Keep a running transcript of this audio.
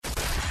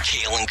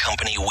Kayal and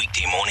Company,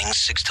 weekday mornings,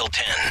 6 till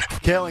 10.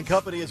 Kayal and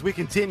Company, as we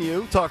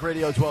continue, Talk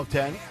Radio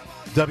 1210,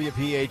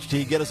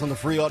 WPHT. Get us on the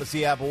free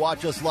Odyssey app.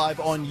 Watch us live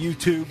on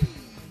YouTube,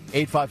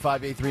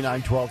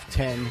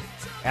 855-839-1210,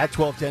 at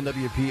 1210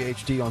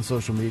 WPHT on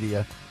social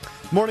media.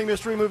 Morning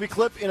Mystery Movie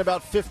Clip in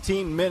about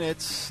 15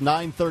 minutes,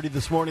 9:30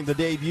 this morning, the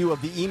debut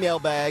of the email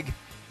bag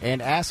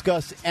and Ask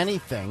Us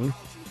Anything.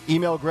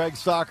 Email Greg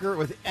Stocker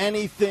with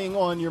anything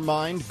on your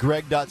mind,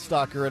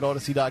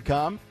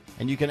 greg.stocker@odyssey.com.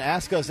 And you can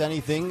ask us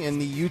anything in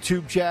the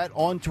YouTube chat,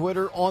 on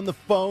Twitter, on the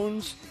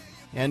phones.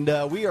 And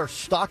we are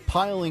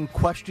stockpiling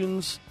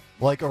questions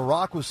like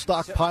Iraq was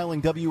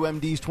stockpiling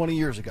WMDs 20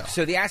 years ago.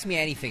 So the Ask Me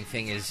Anything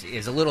thing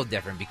is a little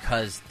different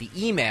because the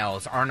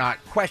emails are not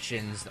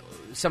questions.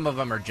 Some of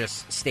them are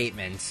just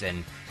statements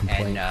and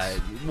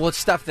it's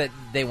stuff that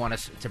they want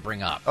us to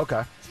bring up.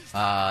 Okay.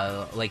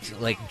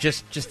 Like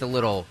just a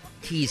little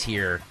tease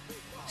here.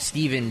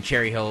 Stephen,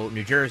 Cherry Hill,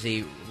 New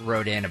Jersey,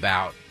 wrote in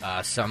about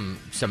some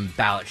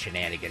ballot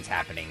shenanigans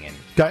happening in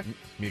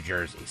New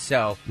Jersey.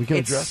 So we can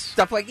it's address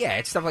stuff like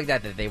it's stuff like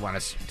that they want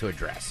us to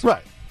address.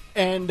 Right.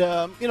 And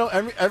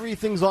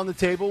everything's on the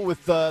table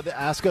with the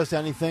Ask Us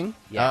Anything.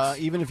 Yes.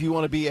 Even if you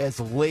want to be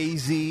as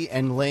lazy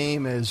and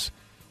lame as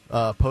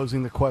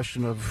posing the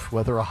question of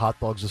whether a hot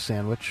dog's a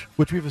sandwich,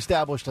 which we've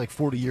established like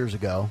 40 years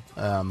ago.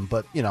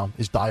 But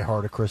is Die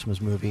Hard a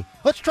Christmas movie?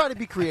 Let's try to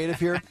be creative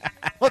here.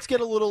 Let's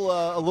get a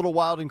little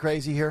wild and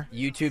crazy here.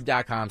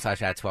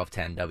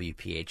 YouTube.com/@1210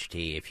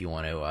 WPHT if you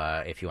want to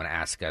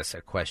ask us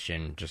a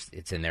question. Just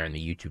it's in there in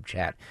the YouTube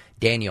chat.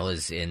 Daniel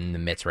is in the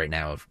midst right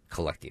now of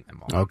collecting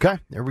them all. Okay,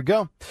 there we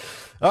go.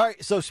 All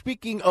right, so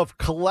speaking of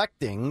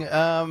collecting,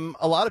 a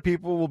lot of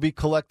people will be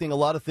collecting a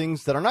lot of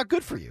things that are not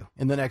good for you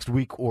in the next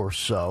week or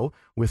so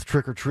with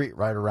Trick or Treat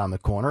right around the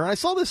corner. And I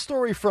saw this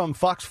story from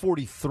Fox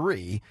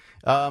 43.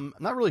 I'm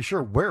not really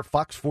sure where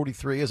Fox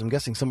 43 is. I'm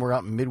guessing somewhere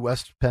out in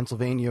Midwest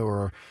Pennsylvania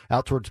or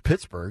out towards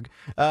Pittsburgh.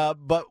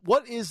 But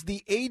what is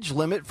the age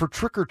limit for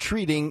trick or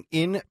treating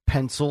in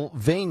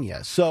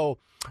Pennsylvania? So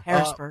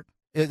Harrisburg.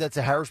 That's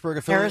a Harrisburg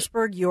affiliate?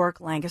 Harrisburg,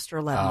 York,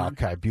 Lancaster, Lebanon.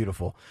 Okay,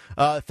 beautiful.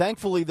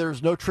 Thankfully,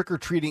 there's no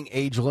trick-or-treating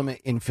age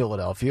limit in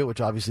Philadelphia, which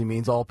obviously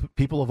means all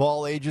people of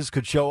all ages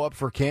could show up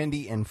for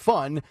candy and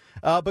fun.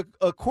 But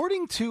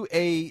according to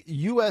a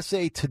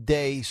USA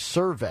Today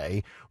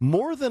survey,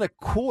 more than a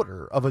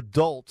quarter of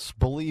adults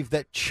believe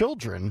that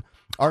children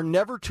are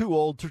never too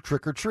old to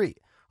trick-or-treat.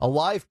 A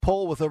live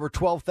poll with over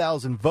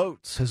 12,000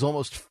 votes has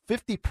almost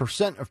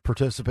 50% of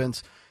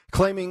participants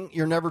claiming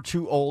you're never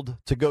too old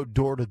to go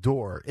door to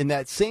door. In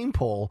that same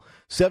poll,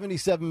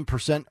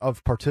 77%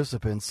 of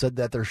participants said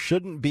that there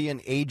shouldn't be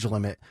an age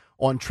limit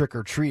on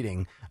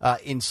trick-or-treating.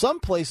 In some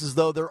places,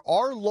 though, there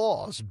are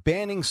laws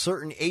banning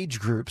certain age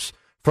groups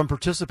from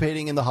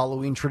participating in the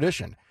Halloween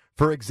tradition.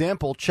 For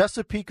example,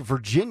 Chesapeake,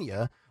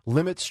 Virginia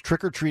limits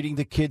trick-or-treating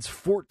to kids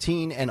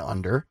 14 and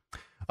under.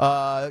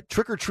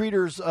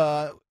 Trick-or-treaters,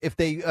 if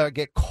they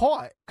get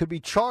caught, could be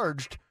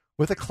charged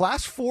with a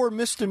Class 4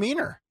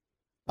 misdemeanor.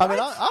 I mean,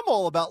 I'm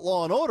all about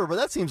law and order, but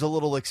that seems a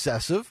little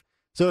excessive.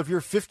 So if you're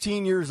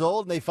 15 years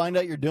old and they find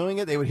out you're doing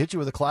it, they would hit you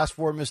with a Class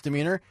 4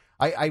 misdemeanor.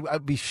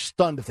 I'd be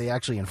stunned if they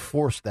actually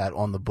enforced that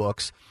on the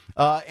books.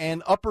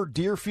 And Upper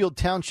Deerfield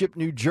Township,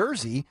 New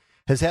Jersey,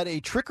 has had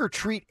a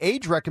trick-or-treat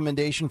age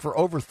recommendation for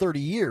over 30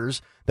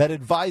 years that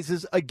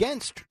advises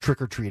against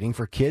trick-or-treating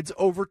for kids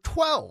over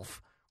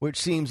 12, which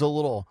seems a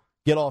little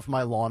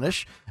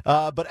get-off-my-lawn-ish.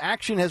 But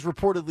action has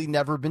reportedly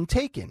never been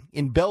taken.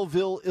 In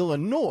Belleville,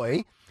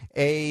 Illinois,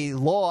 a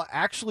law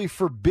actually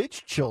forbids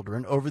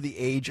children over the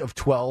age of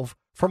 12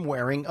 from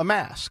wearing a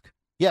mask.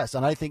 Yes,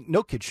 and I think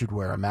no kid should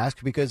wear a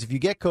mask because if you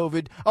get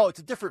COVID, it's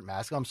a different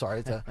mask. I'm sorry,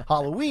 it's a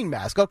Halloween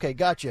mask. Okay,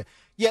 gotcha.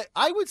 Yeah,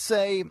 I would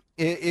say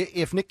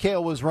if Nick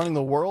Cale was running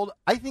the world,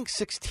 I think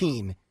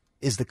 16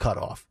 is the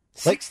cutoff.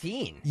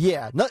 16?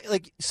 Yeah,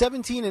 like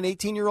 17 and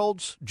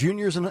 18-year-olds,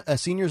 juniors and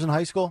seniors in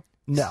high school.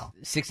 No.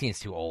 16 is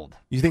too old.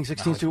 You think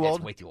 16 is too old?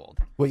 It's way too old.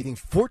 What, you think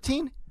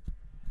 14?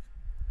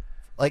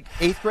 Like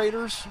 8th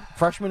graders,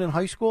 freshmen in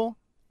high school?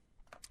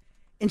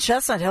 In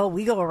Chestnut Hill,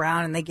 we go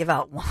around and they give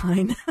out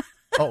wine.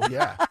 Oh,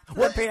 yeah.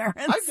 Well,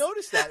 parents. I've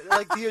noticed that.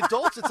 Like the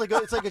adults, it's like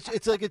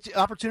an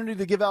opportunity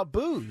to give out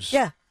booze.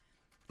 Yeah.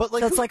 But like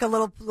so it's like a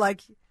little,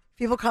 like,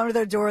 people come to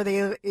their door,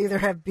 they either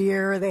have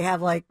beer or they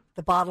have, like,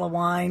 the bottle of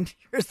wine.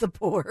 Here's the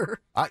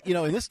pour.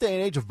 In this day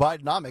and age of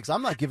Bidenomics,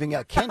 I'm not giving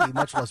out candy,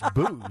 much less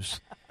booze.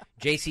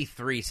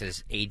 JC3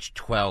 says age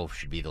 12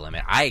 should be the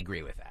limit. I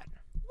agree with that.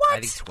 What? I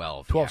think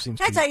 12. 12 seems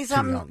Can I tell you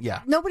something? young.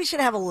 Yeah. Nobody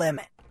should have a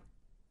limit.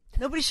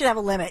 Nobody should have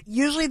a limit.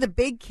 Usually the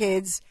big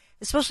kids,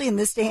 especially in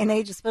this day and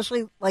age,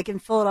 especially like in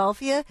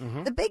Philadelphia,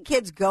 the big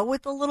kids go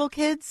with the little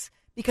kids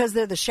because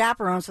they're the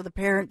chaperone, so the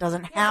parent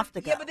doesn't have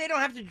to go. Yeah, but they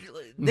don't have to.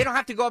 They don't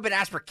have to go up and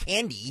ask for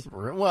candy.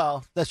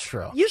 Well, that's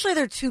true. Usually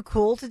they're too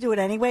cool to do it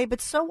anyway. But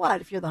so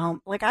what if you're the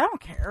home? Like, I don't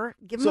care.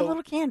 Give them a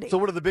little candy. So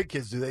what do the big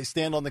kids do? They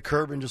stand on the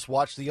curb and just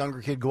watch the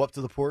younger kid go up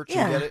to the porch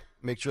and get it,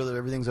 make sure that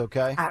everything's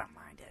okay. I don't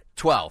mind it.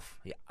 12.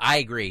 Yeah, I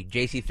agree.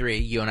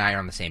 JC3, you and I are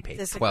on the same page.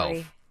 Disagree.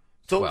 12.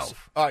 So,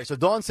 12. All right. So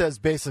Dawn says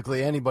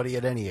basically anybody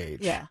at any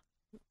age. Yeah.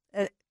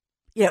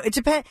 It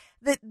depends.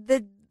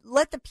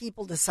 Let the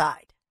people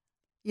decide.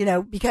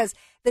 Because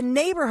the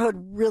neighborhood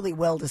really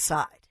will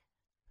decide.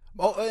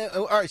 Oh,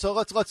 all right. So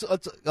let's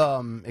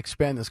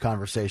expand this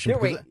conversation.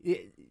 Wait.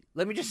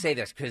 Let me just say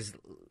this, because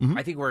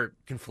I think we're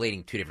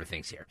conflating two different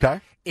things here.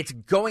 Okay. It's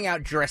going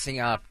out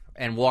dressing up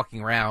and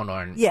walking around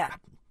on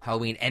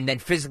Halloween, and then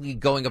physically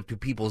going up to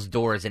people's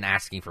doors and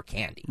asking for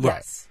candy.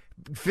 Yes.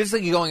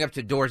 Physically going up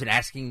to doors and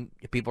asking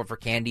people for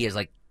candy is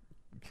like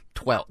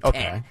 12,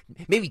 10,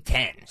 maybe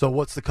 10. So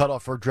what's the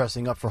cutoff for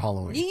dressing up for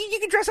Halloween? You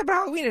can dress up for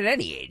Halloween at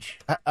any age.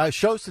 A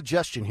show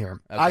suggestion here.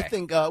 Okay. I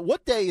think,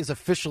 what day is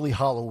officially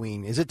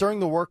Halloween? Is it during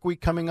the work week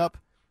coming up?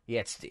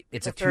 Yeah, it's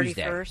a 31st?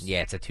 Tuesday.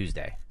 Yeah, it's a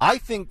Tuesday. I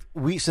think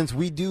since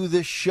we do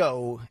this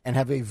show and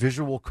have a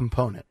visual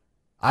component,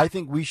 I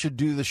think we should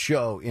do the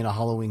show in a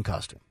Halloween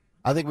costume.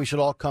 I think we should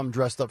all come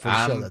dressed up for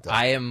the show that day.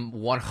 I am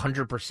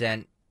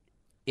 100%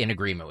 in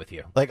agreement with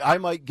you. Like, I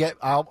might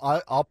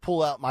I'll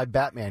pull out my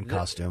Batman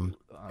costume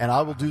and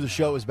I will do the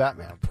show as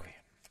Batman.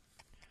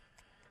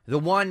 The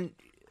one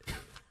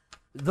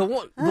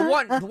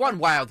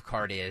wild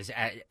card is,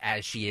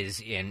 as she is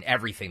in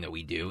everything that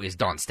we do, is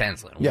Dawn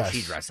Stenslin. Will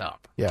she dress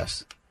up?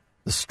 Yes.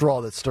 The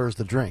straw that stirs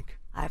the drink.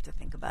 I have to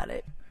think about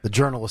it. The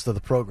journalist of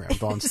the program,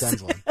 Dawn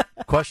Stenslin.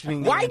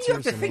 Questioning the Why do you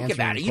have to think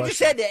about it? You just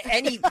said that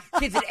any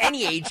kids at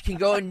any age can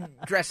go and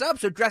dress up,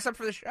 so dress up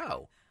for the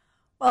show.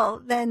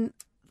 Well, then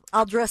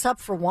I'll dress up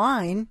for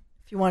wine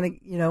if you want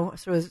to,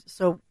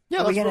 so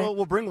yeah,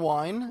 we'll bring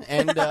wine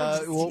and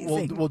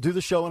we'll do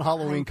the show in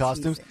Halloween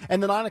costumes,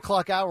 and the 9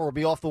 o'clock hour will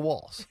be off the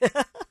walls,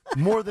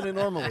 more than it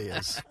normally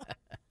is.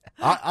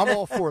 I'm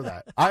all for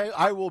that.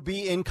 I will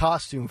be in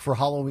costume for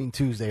Halloween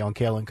Tuesday on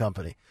Kayal and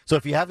Company. So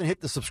if you haven't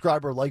hit the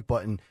subscribe or like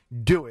button,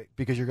 do it,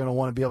 because you're going to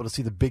want to be able to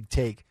see the big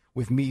take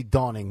with me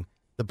donning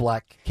the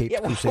black Cape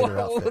Crusader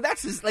outfit. Well,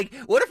 that's just like,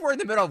 what if we're in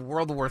the middle of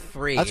World War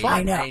III? That's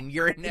fine. I know. And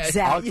you're in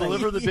I'll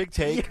deliver the big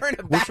take,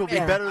 which will be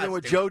better than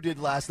what Joe did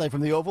last night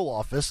from the Oval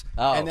Office.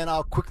 Oh. And then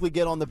I'll quickly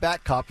get on the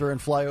Batcopter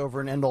and fly over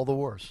and end all the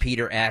wars.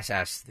 Peter S.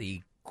 asks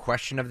the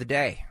question of the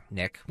day,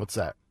 Nick. What's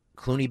that?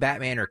 Clooney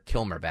Batman or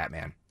Kilmer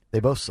Batman? They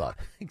both suck.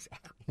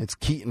 Exactly. It's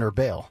Keaton or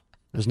Bale.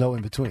 There's no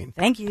in between.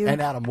 Thank you.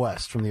 And Adam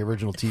West from the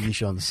original TV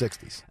show in the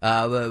 60s.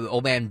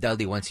 Old Man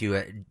Dudley wants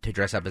you to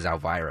dress up as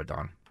Elvira,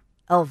 Dawn.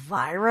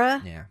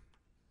 Elvira? Yeah.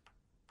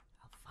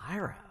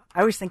 Elvira.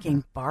 I was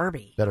thinking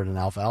Barbie. Better than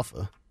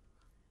Alfalfa.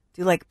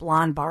 Do you like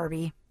blonde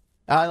Barbie?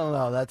 I don't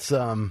know. That's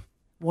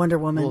Wonder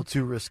Woman. A little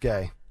too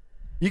risque.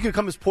 You could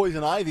come as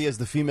Poison Ivy as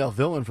the female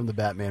villain from the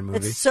Batman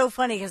movie. It's so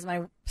funny because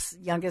my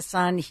youngest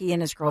son, he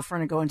and his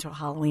girlfriend are going to a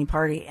Halloween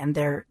party, and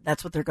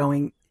that's what they're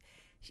going.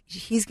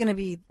 He's going to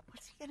be,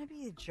 what's he going to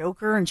be, a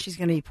Joker, and she's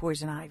going to be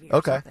Poison Ivy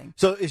or something.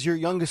 So is your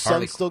youngest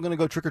son still going to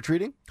go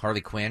trick-or-treating?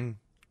 Harley Quinn,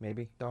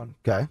 maybe, Dawn?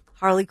 Okay.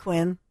 Harley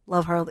Quinn.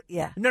 Love Harley,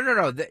 yeah.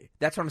 No.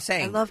 That's what I'm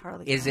saying. I love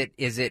Harley Quinn.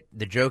 Is it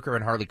the Joker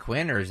and Harley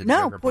Quinn, or is it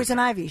No, Joker Poison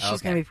Ivy.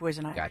 She's going to be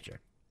Poison Ivy. Gotcha.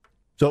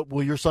 So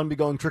will your son be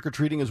going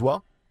trick-or-treating as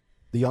well?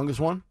 The youngest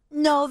one?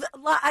 No,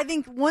 I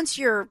think once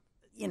you're,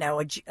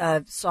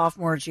 a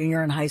sophomore,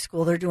 junior in high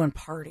school, they're doing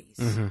parties.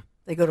 Mm-hmm.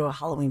 They go to a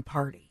Halloween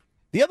party.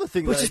 The other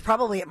thing, which is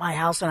probably at my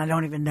house, and I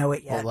don't even know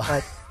it yet,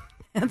 but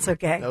that's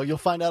okay. No, you'll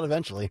find out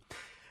eventually.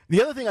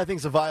 The other thing I think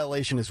is a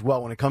violation as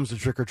well when it comes to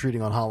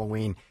trick-or-treating on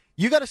Halloween,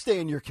 you got to stay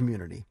in your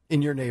community,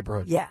 in your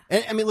neighborhood. Yeah.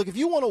 And, I mean, look, if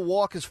you want to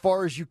walk as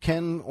far as you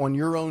can on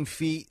your own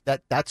feet,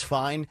 that's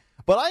fine.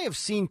 But I have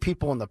seen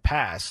people in the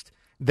past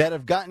that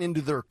have gotten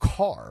into their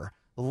car,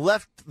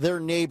 left their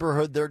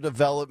neighborhood, their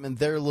development,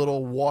 their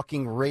little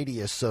walking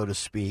radius, so to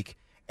speak,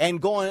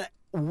 and gone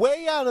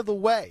way out of the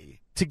way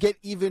to get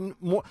even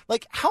more.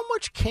 Like, how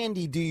much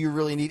candy do you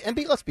really need? And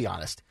let's be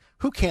honest,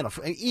 who can't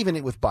afford,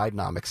 even with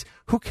Bidenomics,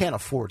 who can't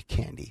afford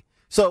candy?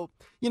 So,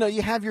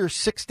 you have your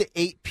 6 to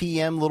 8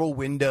 p.m. little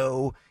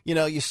window.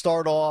 You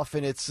start off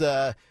and it's,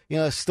 still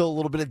a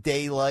little bit of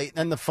daylight. And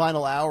then the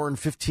final hour and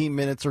 15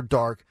 minutes are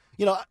dark.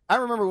 I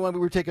remember when we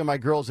were taking my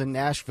girls in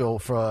Nashville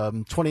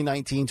from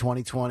 2019,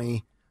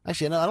 2020.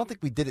 Actually, no, I don't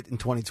think we did it in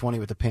 2020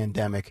 with the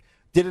pandemic.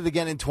 Did it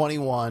again in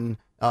 21,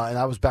 and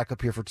I was back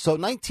up here so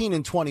 19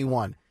 and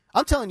 21.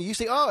 I'm telling you, you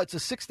say, it's a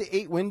 6 to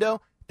 8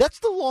 window. That's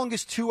the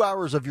longest 2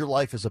 hours of your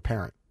life as a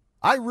parent.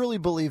 I really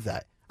believe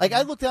that. Like,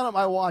 I looked down at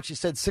my watch. It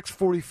said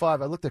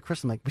 6:45. I looked at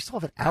Chris. I'm like, we still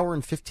have an hour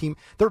and 15.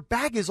 Their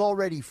bag is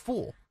already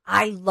full.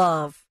 I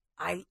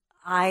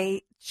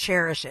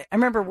cherish it. I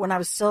remember when we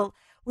were still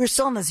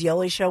on the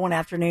Zioli show one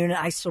afternoon, and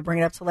I still bring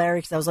it up to Larry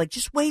because I was like,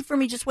 just wait for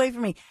me.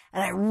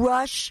 And I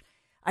rush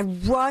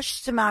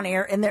to Mount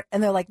Air, and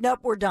they're like, nope,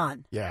 we're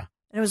done. Yeah.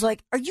 And it was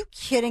like, are you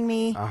kidding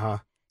me? Uh-huh.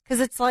 Because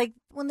it's like,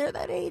 when they're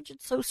that age,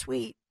 it's so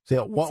sweet.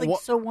 So,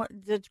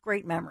 it's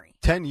great memory.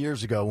 10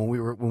 years ago,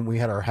 when we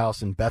had our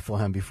house in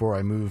Bethlehem before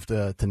I moved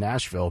to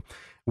Nashville,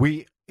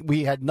 we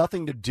had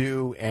nothing to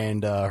do,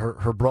 and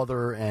her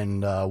brother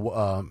and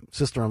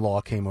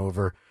sister-in-law came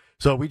over.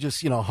 So we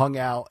just, hung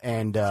out,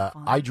 and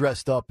I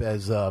dressed up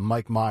as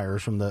Mike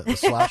Myers from the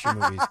slasher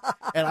movies.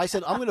 And I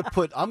said, I'm going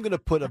to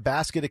put a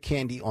basket of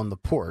candy on the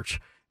porch,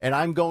 and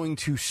I'm going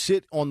to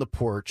sit on the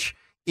porch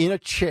in a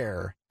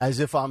chair as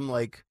if I'm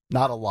like,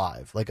 not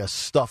alive, like a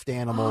stuffed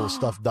animal, a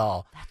stuffed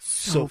doll. That's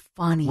so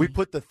funny. We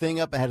put the thing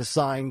up and had a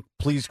sign,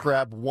 please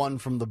grab one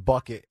from the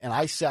bucket. And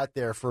I sat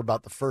there for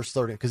about the first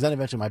 30, because then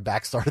eventually my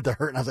back started to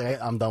hurt, and I was like, hey,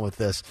 I'm done with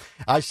this.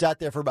 I sat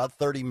there for about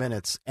 30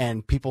 minutes,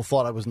 and people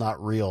thought I was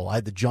not real. I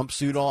had the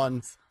jumpsuit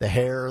on, the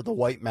hair, the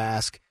white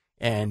mask,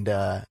 and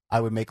I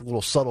would make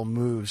little subtle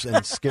moves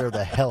and scare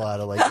the hell out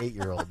of like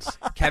 8-year-olds.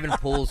 Kevin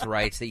Pools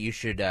writes that you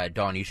should,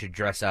 Dawn, you should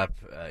dress up,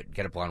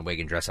 get a blonde wig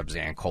and dress up as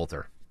Ann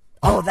Coulter.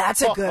 Oh,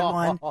 that's a good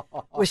one.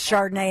 With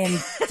Chardonnay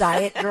and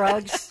diet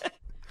drugs.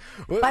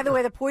 By the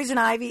way,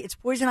 it's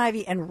Poison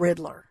Ivy and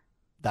Riddler.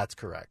 That's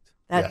correct.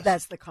 That's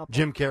Yes. the couple.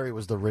 Jim Carrey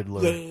was the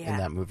Riddler in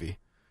that movie.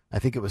 I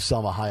think it was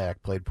Selma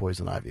Hayek played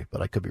Poison Ivy,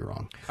 but I could be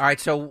wrong. All right,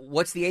 so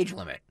what's the age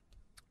limit?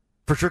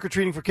 For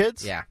trick-or-treating for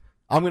kids? Yeah.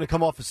 I'm going to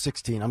come off as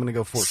 16. I'm going to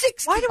go 14.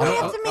 16? Why do we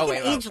have to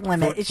make an age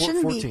limit? It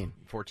shouldn't 14. be.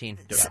 14.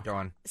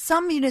 Dawn.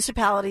 Some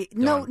municipality,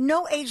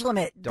 no age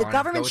limit. The Dawn,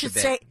 government go should with the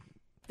say... bit.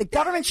 The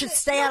government should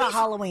stay out of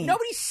Halloween.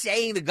 Nobody's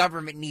saying the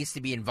government needs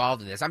to be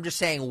involved in this. I'm just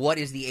saying, what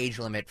is the age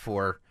limit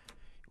for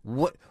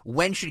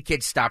when should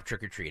kids stop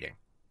trick-or-treating?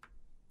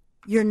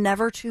 You're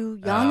never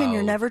too young and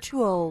you're never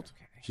too old.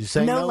 She's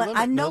saying no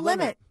limit. No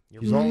limit.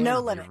 You're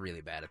limit.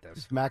 really bad at this.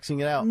 Just maxing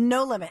it out.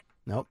 No limit.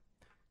 Nope.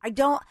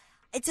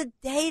 It's a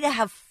day to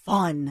have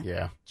fun.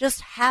 Yeah.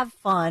 Just have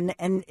fun,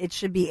 and it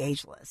should be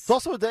ageless. It's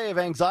also a day of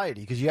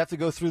anxiety because you have to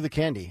go through the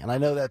candy. And I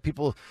know that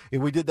people,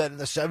 if we did that in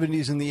the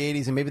 70s and the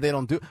 80s, and maybe they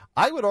don't do it.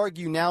 I would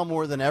argue now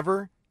more than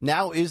ever,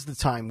 now is the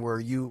time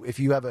where if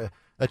you have a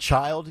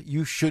child,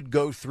 you should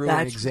go through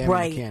and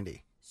examine the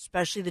candy.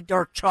 Especially the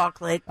dark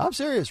chocolate. I'm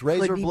serious.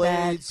 Razor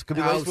blades. Could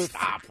be laced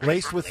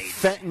with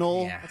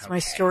fentanyl. Yeah, That's my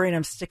story, and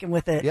I'm sticking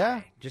with it.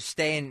 Yeah. Just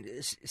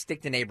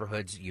stick to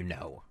neighborhoods you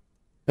know.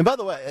 And by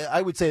the way,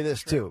 I would say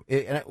this, too.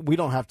 And we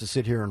don't have to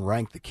sit here and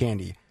rank the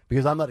candy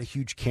because I'm not a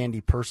huge candy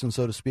person,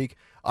 so to speak.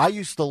 I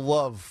used to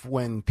love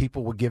when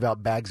people would give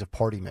out bags of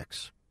party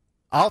mix.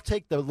 I'll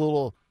take the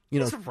little,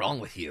 What's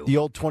wrong with you? the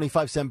old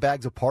 25-cent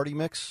bags of party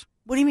mix.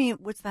 What do you mean?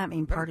 What's that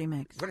mean, party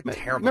mix? What a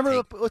terrible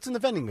Remember take. what's in the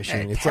vending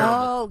machine? Yeah, It's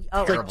terrible.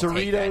 like Terrible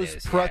take that Doritos,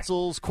 is,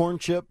 pretzels, corn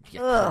chip.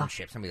 Yeah, corn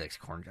chips. Somebody likes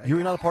corn chips. You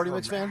were not a party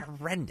mix fan?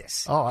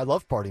 Horrendous. Oh, I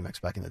loved party mix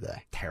back in the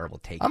day. Terrible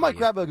take. I might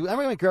grab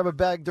a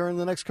bag during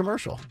the next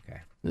commercial.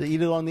 Okay.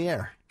 Eat it on the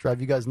air. Drive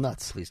you guys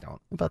nuts. Please don't. How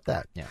about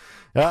that? Yeah.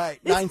 All right,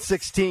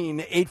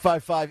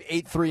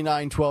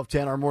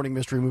 916-855-839-1210. Our morning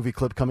mystery movie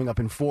clip coming up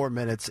in 4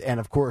 minutes. And,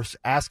 of course,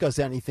 ask us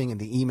anything in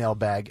the email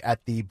bag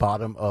at the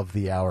bottom of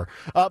the hour.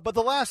 But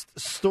the last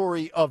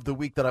story of the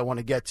week that I want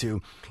to get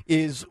to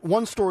is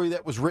one story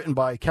that was written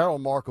by Carol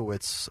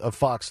Markowitz of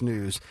Fox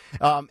News.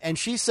 And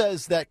she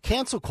says that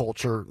cancel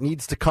culture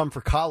needs to come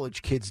for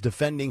college kids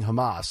defending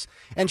Hamas.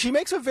 And she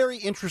makes a very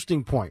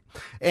interesting point.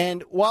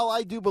 And while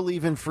I do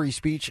believe in free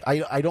speech,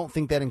 I don't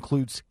think that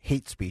includes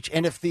hate speech.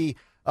 And if the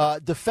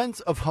defense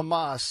of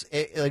Hamas,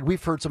 like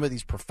we've heard some of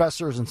these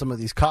professors and some of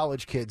these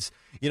college kids,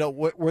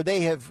 where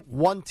they have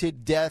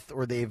wanted death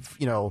or they've,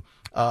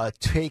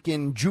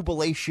 taken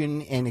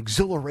jubilation and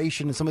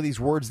exhilaration and some of these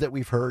words that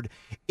we've heard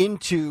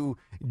into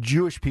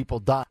Jewish people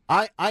dying.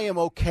 I am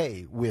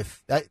okay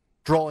with that,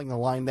 drawing the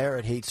line there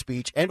at hate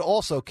speech and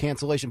also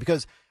cancellation,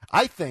 because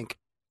I think,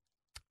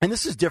 and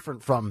this is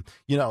different from,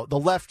 the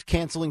left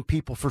canceling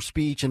people for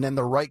speech and then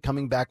the right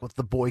coming back with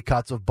the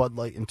boycotts of Bud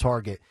Light and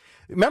Target.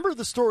 Remember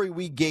the story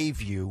we gave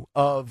you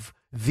of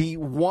the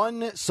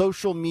one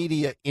social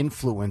media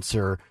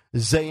influencer,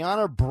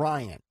 Zayana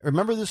Bryant.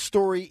 Remember this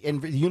story in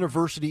the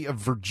University of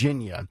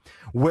Virginia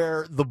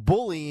where the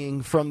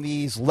bullying from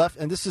these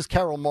and this is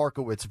Carol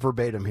Markowitz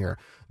verbatim here,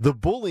 the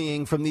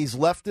bullying from these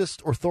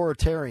leftist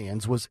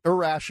authoritarians was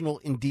irrational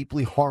and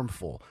deeply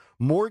harmful.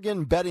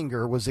 Morgan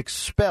Bettinger was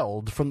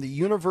expelled from the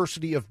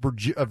University of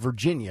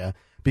Virginia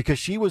because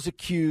she was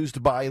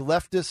accused by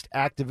leftist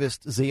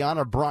activist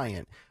Zayana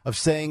Bryant of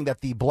saying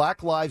that the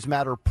Black Lives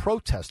Matter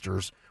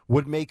protesters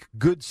would make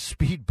good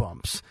speed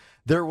bumps.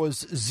 There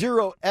was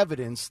zero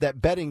evidence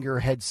that Bettinger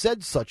had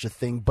said such a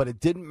thing, but it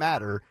didn't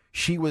matter.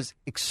 She was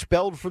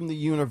expelled from the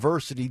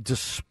university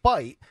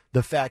despite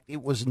the fact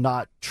it was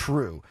not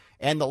true.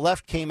 And the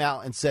left came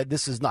out and said,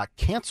 this is not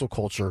cancel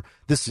culture.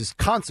 This is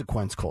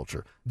consequence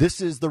culture.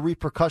 This is the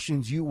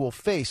repercussions you will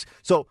face.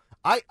 So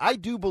I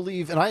do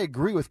believe, and I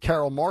agree with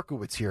Carol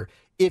Markowitz here,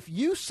 if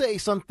you say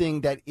something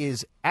that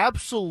is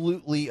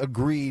absolutely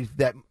agreed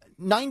that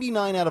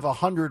 99 out of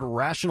 100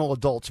 rational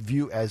adults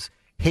view as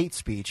hate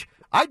speech,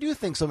 I do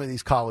think some of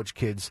these college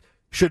kids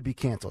should be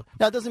canceled.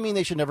 Now, it doesn't mean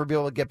they should never be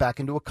able to get back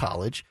into a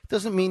college. It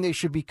doesn't mean they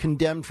should be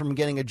condemned from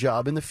getting a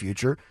job in the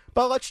future.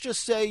 But let's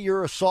just say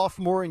you're a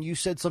sophomore and you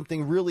said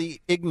something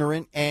really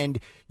ignorant and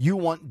you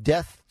want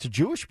death to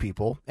Jewish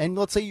people. And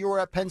let's say you were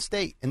at Penn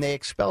State and they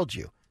expelled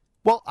you.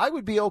 Well, I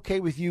would be okay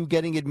with you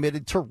getting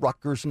admitted to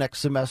Rutgers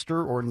next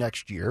semester or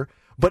next year.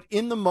 But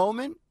in the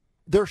moment,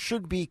 there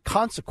should be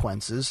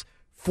consequences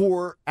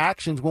for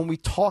actions when we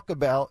talk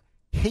about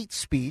hate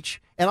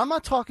speech. And I'm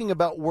not talking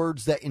about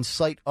words that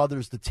incite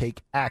others to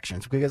take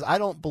actions, because I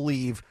don't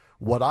believe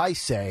what I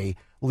say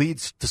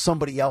leads to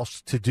somebody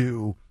else to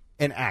do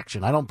an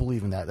action. I don't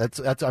believe in that.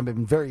 That's I've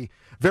been very,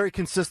 very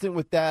consistent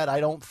with that.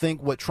 I don't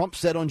think what Trump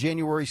said on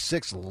January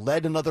 6th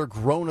led another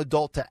grown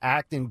adult to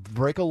act and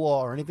break a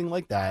law or anything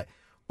like that.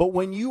 But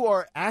when you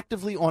are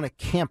actively on a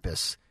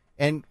campus,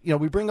 and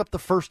we bring up the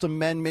First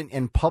Amendment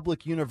and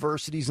public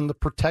universities and the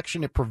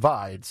protection it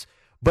provides,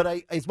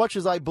 but as much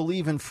as I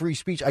believe in free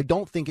speech, I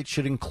don't think it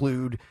should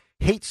include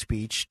hate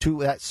speech to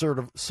that sort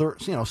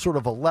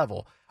of a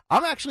level.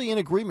 I'm actually in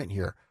agreement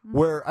here,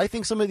 where I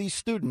think some of these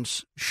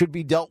students should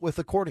be dealt with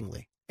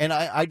accordingly. And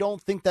I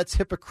don't think that's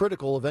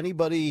hypocritical of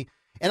anybody.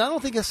 And I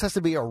don't think this has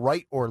to be a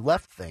right or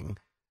left thing.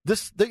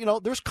 There's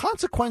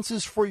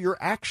consequences for your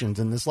actions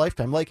in this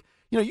lifetime. Like,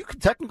 you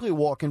could technically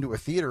walk into a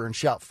theater and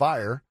shout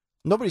fire.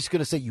 Nobody's going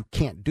to say you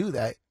can't do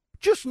that.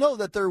 Just know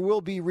that there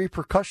will be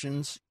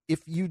repercussions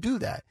if you do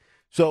that.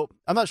 So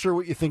I'm not sure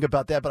what you think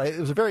about that, but it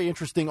was a very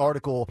interesting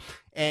article.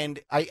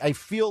 And I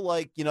feel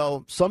like,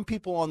 some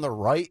people on the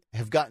right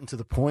have gotten to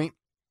the point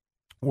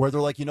where they're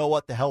like, you know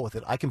what, the hell with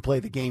it. I can play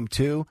the game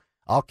too.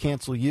 I'll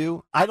cancel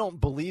you. I don't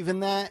believe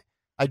in that.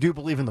 I do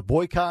believe in the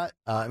boycott.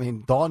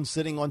 Dawn's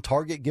sitting on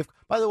Target gift.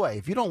 By the way,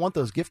 if you don't want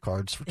those gift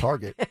cards for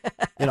Target,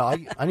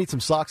 I need some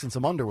socks and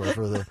some underwear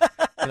for the,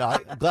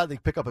 I'd gladly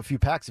pick up a few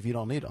packs if you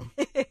don't need them.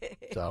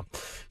 So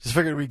just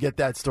figured we'd get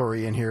that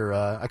story in here.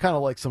 I kind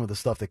of like some of the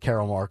stuff that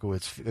Carol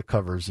Markowitz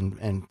covers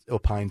and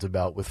opines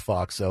about with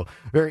Fox. So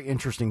very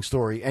interesting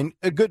story and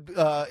a good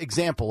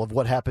example of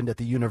what happened at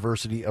the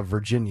University of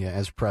Virginia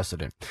as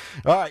precedent.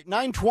 All right,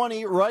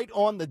 9:20 right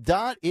on the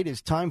dot. It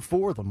is time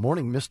for the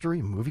Morning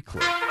Mystery Movie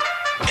Clip.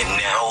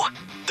 And now,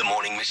 the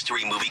Morning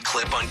Mystery Movie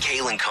Clip on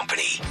Kayal and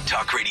Company.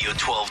 Talk Radio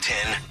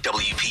 1210,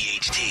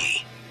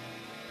 WPHT.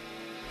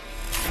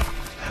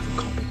 I have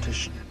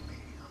competition in me.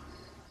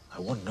 I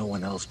want no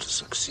one else to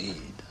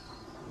succeed.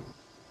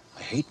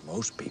 I hate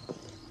most people.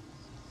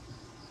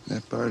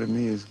 That part of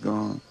me is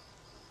gone.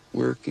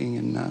 Working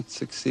and not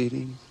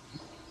succeeding.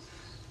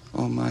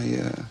 All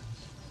my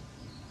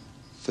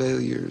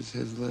failures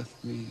have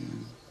left me.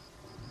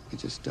 I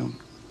just don't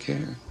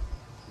care.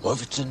 Well,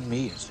 if it's in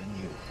me, it's in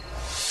you.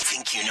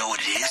 Think you know what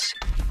it is?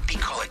 Be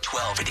call at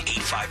 12 at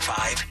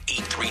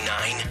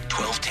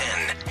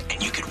 855-839-1210,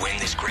 and you could win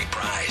this great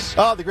prize.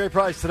 Oh, the great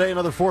prize today,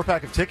 another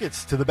 4-pack of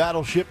tickets to the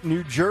Battleship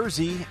New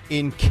Jersey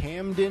in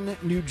Camden,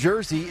 New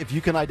Jersey. If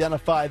you can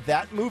identify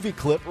that movie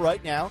clip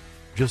right now,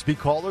 just be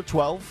caller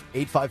 12,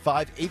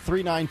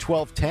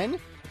 855-839-1210.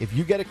 If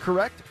you get it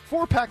correct,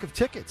 4-pack of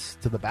tickets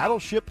to the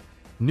Battleship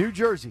New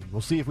Jersey.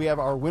 We'll see if we have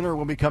our winner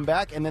when we come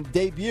back, and then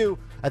debut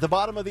at the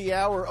bottom of the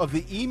hour of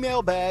the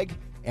email bag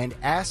and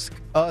Ask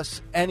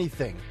Us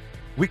Anything.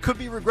 We could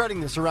be regretting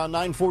this around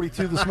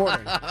 9:42 this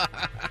morning.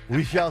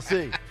 We shall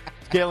see.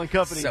 It's Kayal and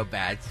Company. So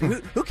bad.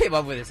 Who came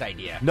up with this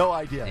idea? No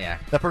idea. Yeah.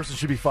 That person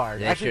should be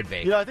fired. They should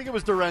be. I think it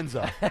was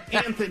Dorenza.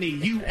 Anthony,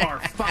 you are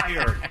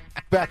fired.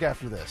 Back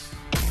after this.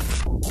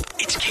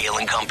 It's Kayal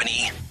and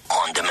Company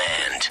on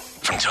demand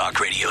from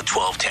Talk Radio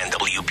 1210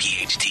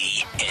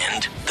 WPHT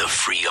and the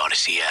free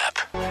Odyssey app.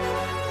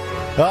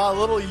 A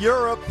little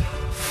Europe.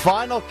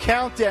 Final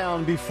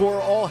countdown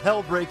before all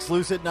hell breaks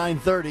loose at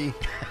 9:30.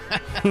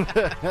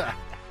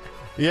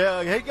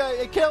 Yeah, hey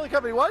Kayal and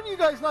Company, why don't you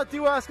guys not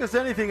do Ask Us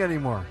Anything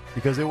anymore?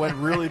 Because it went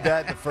really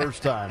bad the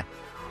first time.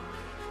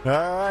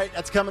 All right,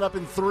 that's coming up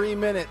in 3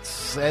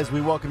 minutes as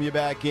we welcome you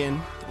back in.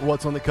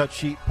 What's on the cut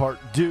sheet, part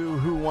 2.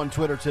 Who won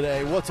Twitter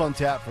today? What's on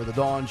tap for the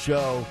Dawn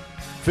Show?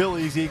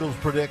 Phillies, Eagles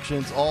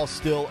predictions, all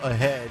still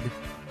ahead.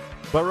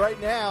 But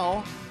right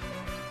now,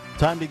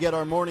 time to get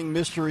our Morning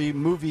Mystery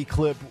Movie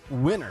Clip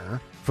winner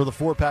for the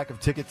 4-pack of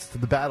tickets to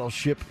the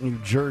Battleship New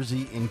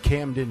Jersey in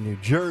Camden, New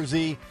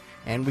Jersey.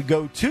 And we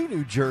go to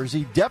New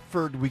Jersey,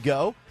 Deptford we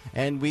go,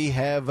 and we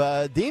have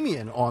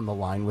Damian on the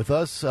line with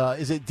us.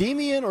 Is it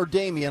Damian or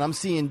Damien? I'm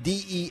seeing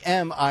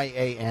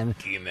D-E-M-I-A-N.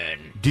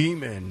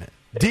 Demon.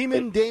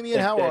 Damian,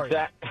 how are you?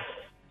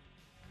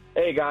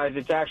 Hey, guys,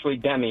 it's actually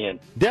Demian.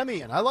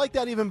 Demian, I like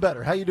that even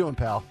better. How you doing,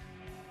 pal?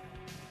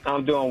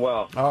 I'm doing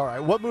well. All right,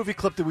 what movie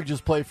clip did we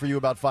just play for you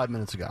about 5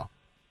 minutes ago?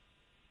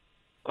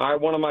 All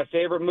right, one of my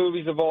favorite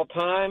movies of all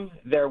time,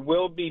 There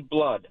Will Be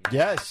Blood.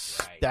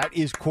 Yes, that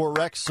is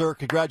correct, sir.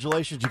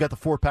 Congratulations. You got the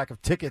 4-pack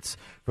of tickets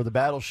for the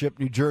Battleship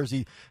New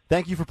Jersey.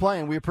 Thank you for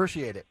playing. We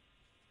appreciate it.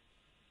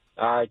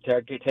 All right,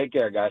 take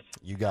care, guys.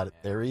 You got it.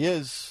 There he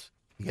is.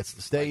 He gets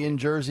to stay in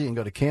Jersey and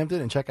go to Camden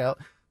and check out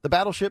the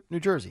Battleship New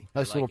Jersey.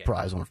 Nice little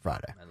prize on a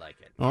Friday. I like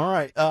it. All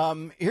right.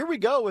 Here we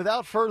go.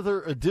 Without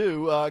further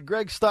ado,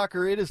 Greg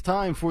Stocker, it is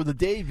time for the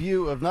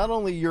debut of not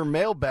only your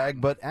mailbag,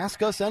 but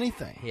Ask Us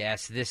Anything.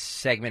 Yes, this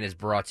segment is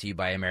brought to you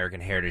by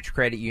American Heritage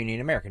Credit Union.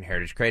 American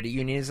Heritage Credit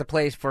Union is a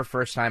place for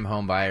first-time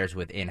home buyers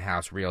with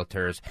in-house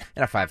realtors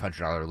and a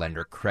 $500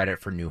 lender credit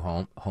for new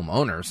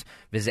homeowners.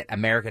 Visit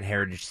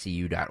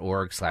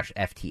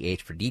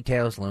AmericanHeritageCU.org/FTH for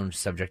details. Loans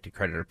subject to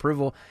credit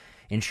approval.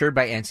 Insured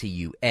by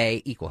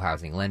NCUA, Equal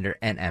Housing Lender,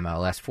 and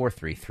MLS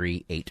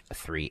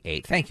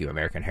 433838. Thank you,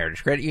 American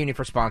Heritage Credit Union,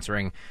 for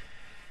sponsoring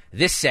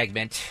this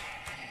segment.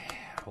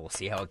 We'll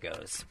see how it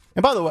goes.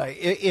 And by the way,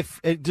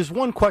 if just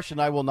one question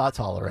I will not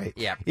tolerate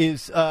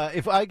is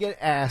if I get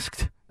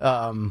asked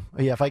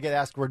If I get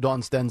asked where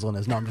Dawn Stensland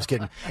is, no, I'm just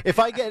kidding. If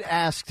I get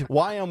asked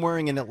why I'm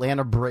wearing an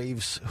Atlanta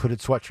Braves hooded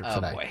sweatshirt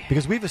today, boy.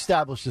 because we've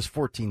established this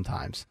 14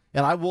 times,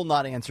 and I will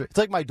not answer. It's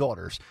like my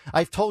daughters.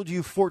 I've told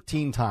you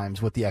 14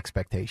 times what the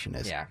expectation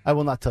is. Yeah. I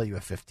will not tell you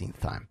a 15th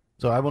time.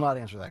 So I will not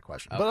answer that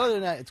question. Okay. But other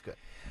than that, it's good.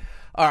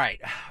 All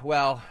right.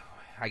 Well,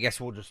 I guess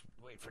we'll just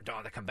wait for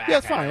Dawn to come back. Yeah,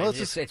 it's fine.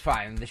 It's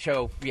fine. The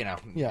show,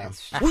 Yeah.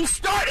 We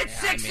start at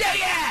 6 a.m.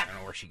 I don't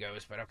know where she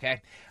goes, but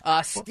okay.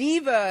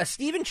 Steve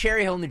in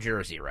Cherry Hill, New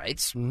Jersey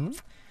writes,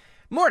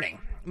 Morning.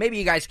 Maybe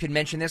you guys could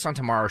mention this on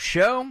tomorrow's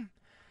show.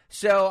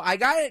 So I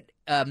got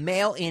a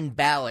mail-in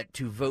ballot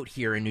to vote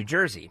here in New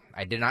Jersey.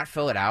 I did not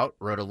fill it out,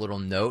 wrote a little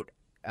note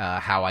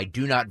how I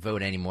do not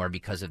vote anymore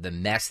because of the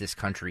mess this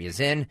country is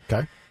in.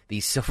 Okay.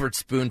 These silver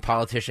spoon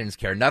politicians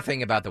care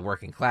nothing about the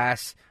working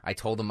class. I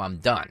told them I'm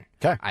done.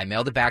 Okay. I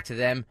mailed it back to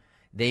them.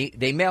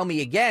 They mailed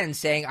me again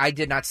saying I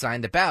did not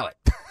sign the ballot.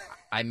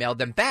 I mailed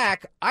them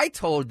back. I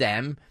told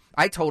them,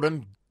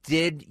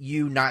 did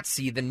you not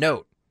see the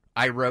note?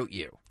 I wrote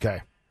you.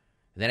 Okay.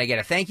 Then I get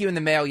a thank you in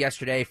the mail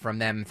yesterday from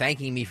them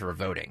thanking me for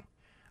voting.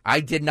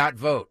 I did not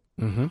vote.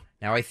 Mm-hmm.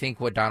 Now, I think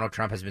what Donald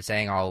Trump has been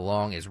saying all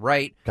along is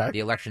right. Okay. The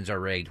elections are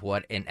rigged.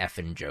 What an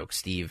effing joke.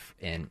 Steve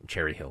in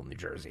Cherry Hill, New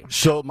Jersey.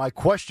 So my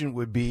question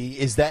would be,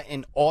 is that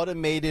an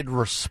automated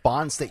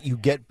response that you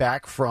get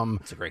back from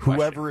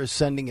whoever is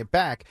sending it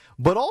back?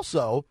 But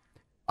also,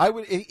 I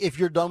would, if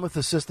you're done with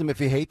the system, if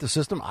you hate the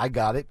system, I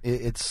got it.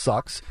 It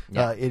sucks,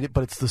 Yeah.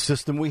 but it's the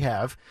system we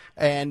have.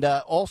 And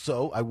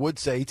also, I would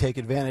say take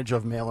advantage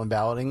of mail-in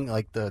balloting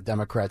like the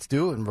Democrats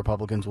do, and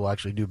Republicans will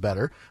actually do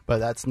better. But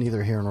that's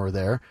neither here nor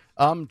there.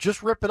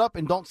 Just rip it up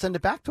and don't send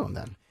it back to them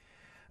then.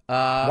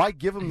 Why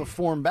give them the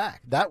form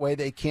back? That way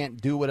they can't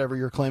do whatever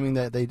you're claiming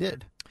that they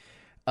did.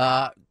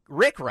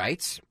 Rick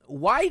writes,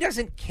 why does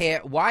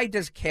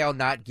Kale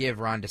not give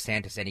Ron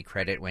DeSantis any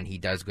credit when he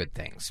does good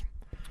things?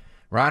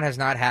 Ron has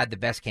not had the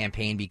best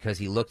campaign because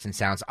he looks and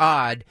sounds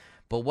odd,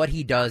 but what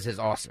he does is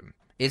awesome.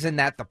 Isn't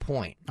that the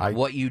point?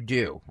 What you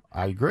do.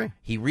 I agree.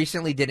 He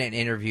recently did an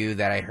interview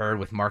that I heard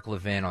with Mark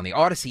Levin on the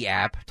Odyssey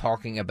app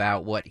talking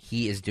about what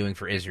he is doing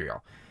for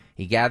Israel.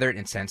 He gathered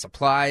and sent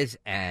supplies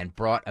and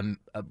brought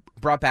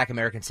back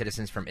American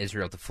citizens from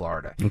Israel to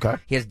Florida. Okay.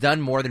 He has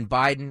done more than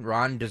Biden.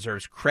 Ron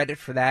deserves credit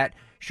for that.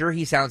 Sure,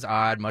 he sounds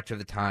odd much of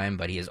the time,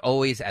 but he is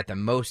always at the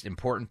most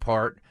important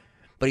part.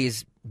 But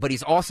he's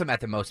awesome at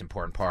the most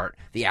important part,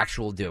 the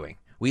actual doing.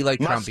 We like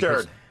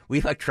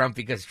Trump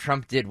because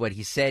Trump did what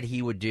he said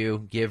he would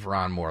do. Give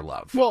Ron more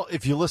love. Well,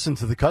 if you listen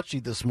to the cut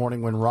sheet this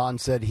morning when Ron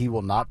said he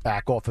will not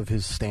back off of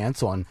his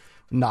stance on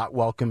not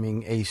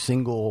welcoming a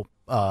single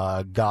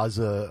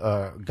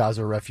Gaza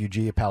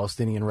refugee, a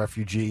Palestinian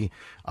refugee,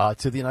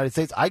 to the United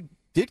States, I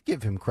did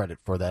give him credit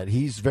for that.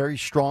 He's very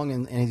strong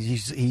and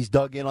he's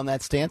dug in on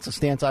that stance, a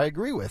stance I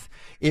agree with.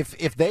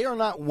 If they are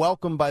not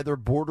welcomed by their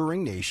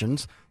bordering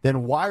nations,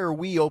 then why are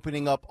we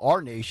opening up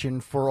our nation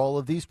for all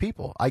of these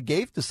people? I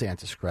gave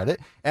DeSantis credit,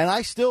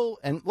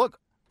 and look,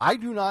 I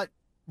do not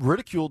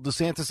ridicule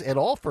DeSantis at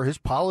all for his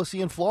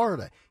policy in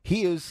Florida.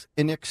 He is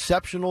an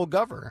exceptional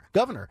governor.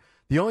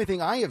 The only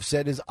thing I have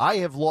said is I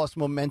have lost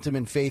momentum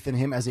and faith in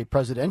him as a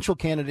presidential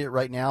candidate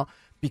right now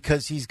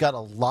because he's got a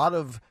lot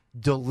of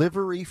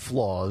delivery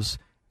flaws,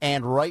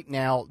 and right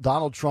now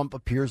Donald Trump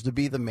appears to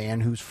be the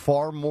man who's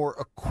far more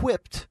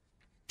equipped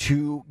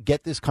to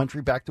get this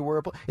country back to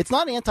where it's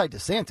not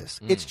anti-DeSantis.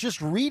 It's just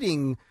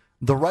reading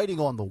the writing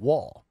on the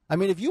wall. I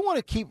mean, if you want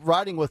to keep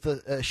riding with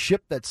a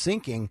ship that's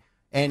sinking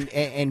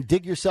and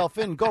dig yourself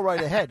in, go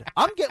right ahead.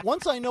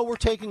 Once I know we're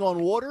taking on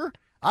water,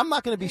 I'm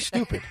not going to be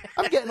stupid.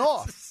 I'm getting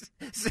off.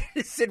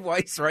 Sid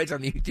Weiss writes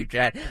on the YouTube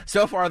chat,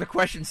 so far the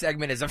question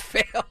segment is a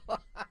fail.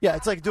 Yeah,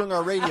 it's like doing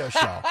our radio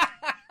show.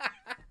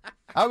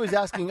 I was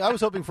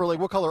hoping for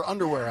what color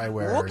underwear I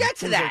wear. We'll get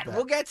to that.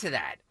 We'll get to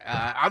that.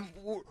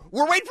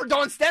 We're waiting for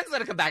Dawn Stensland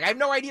to come back. I have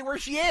no idea where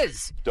she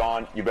is.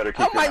 Dawn, you better keep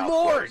your my mouth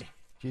Lord.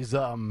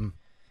 closed.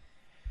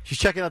 She's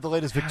checking out the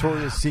latest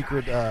Victoria's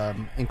Secret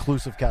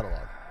inclusive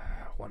catalog.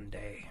 One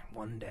day.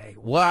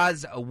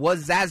 Was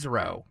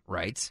Zazaro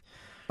writes.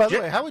 By the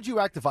way, how would you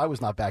act if I was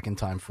not back in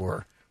time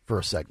for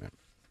a segment?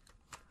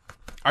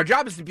 Our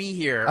job is to be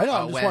here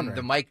when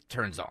the mic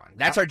turns on.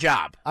 That's our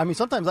job. I mean,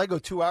 sometimes I go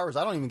 2 hours.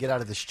 I don't even get out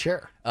of this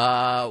chair.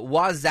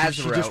 Was Zazaro?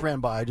 She just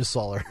ran by. I just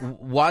saw her.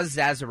 Was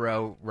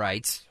Zazaro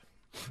writes.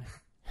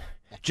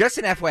 Just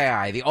an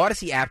FYI, the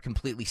Odyssey app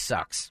completely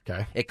sucks.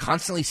 Okay. It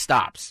constantly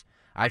stops.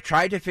 I've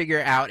tried to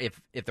figure out if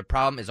the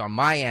problem is on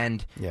my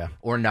end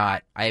or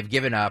not. I have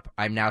given up.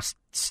 I'm now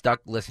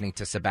stuck listening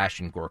to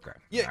Sebastian Gorka.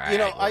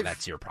 Yeah,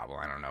 that's your problem.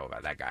 I don't know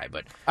about that guy,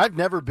 but I've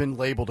never been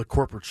labeled a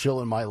corporate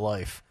shill in my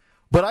life.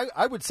 But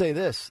I would say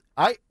this.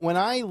 When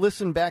I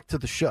listen back to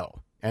the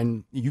show,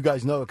 and you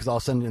guys know it because I'll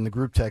send it in the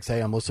group text,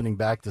 hey, I'm listening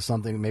back to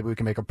something. Maybe we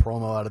can make a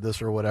promo out of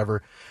this or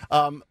whatever.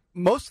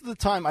 Most of the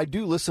time, I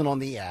do listen on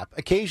the app.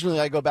 Occasionally,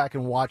 I go back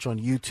and watch on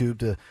YouTube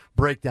to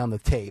break down the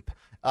tape.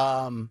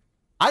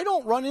 I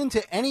don't run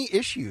into any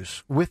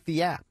issues with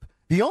the app.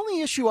 The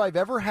only issue I've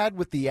ever had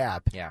with the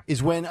app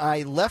is when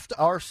I left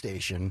our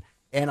station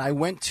and I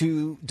went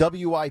to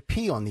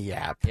WIP on the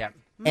app. Yep.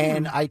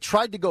 And I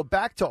tried to go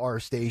back to our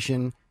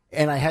station,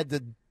 and I had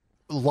to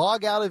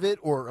log out of it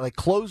or like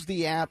close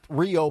the app,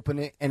 reopen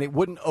it, and it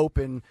wouldn't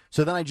open.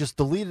 So then I just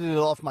deleted it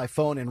off my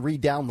phone and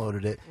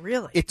re-downloaded it.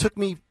 Really? It took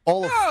me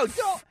all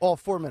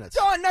 4 minutes.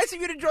 Dawn, nice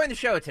of you to join the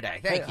show today.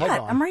 Thank you.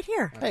 Yeah, I'm right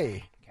here.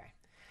 Hey.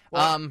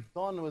 Well,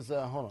 Dawn was,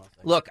 hold on a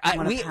second. Look,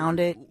 we pound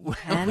it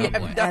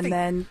and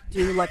then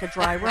do like a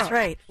dry roast. That's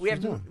right. We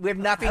have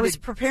nothing. I was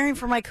preparing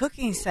for my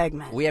cooking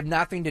segment. We have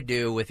nothing to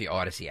do with the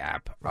Odyssey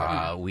app.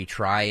 We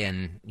try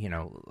and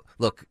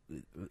look.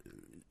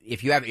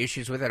 If you have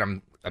issues with it,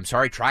 I'm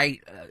sorry. Try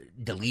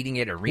deleting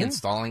it or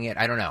reinstalling it.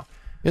 I don't know.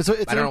 It's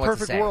an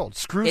imperfect world.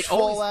 Screws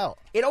fall out.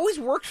 It always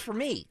works for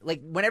me.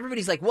 Like when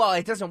everybody's like, "Well,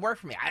 it doesn't work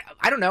for me."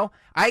 I don't know.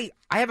 I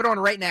have it on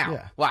right now.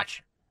 Yeah.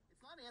 Watch.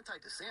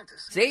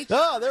 Anti-DeSantis. See?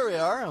 Oh, there we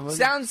are.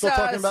 Sounds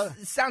talking about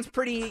it. Sounds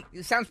pretty.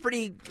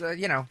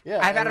 Yeah,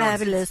 I've had it on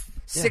fabulous.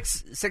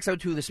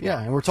 6:02 this morning.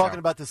 Yeah, and we're talking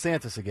about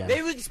DeSantis again.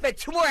 Maybe we can spend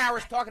 2 more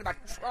hours talking about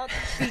Trump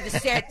v.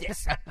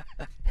 DeSantis.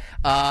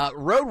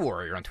 Road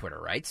Warrior on Twitter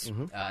writes,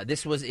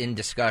 this was in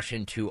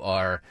discussion to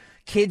our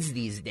Kids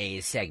These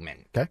Days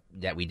segment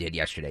that we did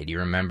yesterday. Do you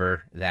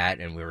remember that?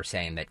 And we were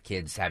saying that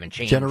kids haven't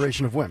changed.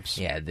 Generation of wimps.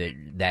 Yeah,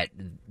 that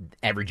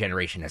every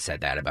generation has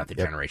said that about the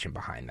generation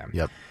behind them.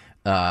 Yep.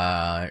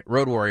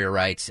 Road Warrior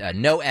writes,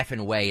 no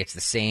effing way it's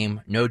the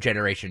same. No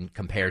generation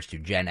compares to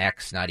Gen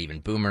X, not even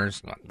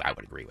boomers. Well, I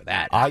would agree with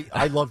that.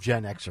 I love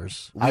Gen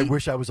Xers. I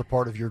wish I was a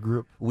part of your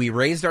group. We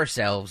raised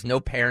ourselves,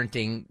 no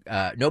parenting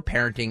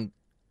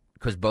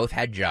because both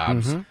had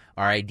jobs.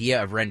 Our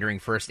idea of rendering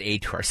first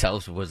aid to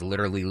ourselves was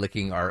literally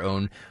licking our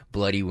own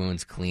bloody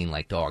wounds clean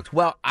like dogs.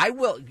 Well,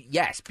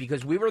 yes,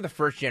 because we were the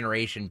first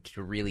generation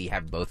to really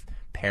have both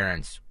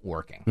parents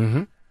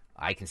working.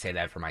 I can say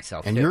that for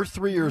myself, and too. You're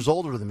 3 years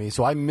older than me,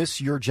 so I miss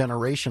your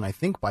generation, I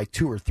think, by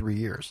 2 or 3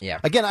 years.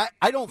 Yeah. Again,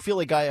 I don't feel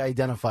like I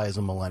identify as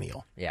a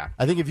millennial. Yeah.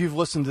 I think if you've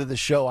listened to the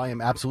show, I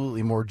am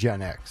absolutely more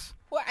Gen X.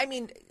 Well, I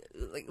mean,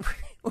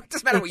 it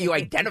doesn't matter what you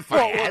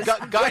identify as.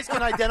 Guys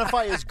can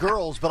identify as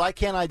girls, but I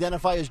can't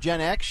identify as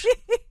Gen X.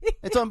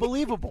 It's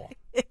unbelievable.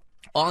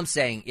 All I'm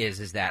saying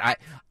is that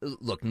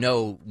look,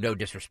 no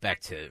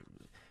disrespect to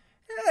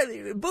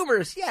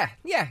boomers. Yeah.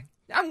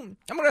 I'm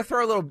going to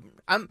throw a little.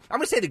 I'm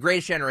going to say the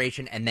greatest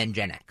generation and then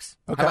Gen X.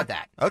 Okay. How about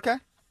that? Okay.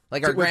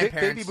 Like our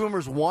grandparents. Baby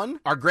boomers 1?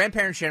 Our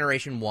grandparents'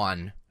 generation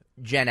 1,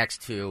 Gen X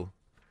 2.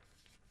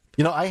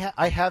 You know,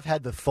 I have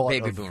had the thought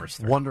Baby of boomers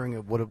 3. wondering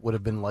what it would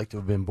have been like to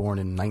have been born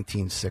in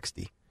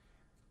 1960.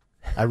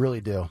 I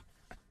really do.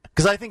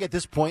 Because I think at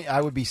this point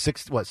I would be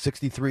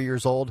 63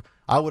 years old.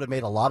 I would have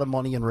made a lot of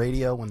money in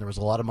radio when there was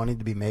a lot of money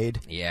to be made.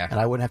 Yeah. And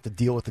I wouldn't have to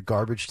deal with the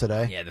garbage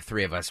today. Yeah, the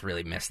three of us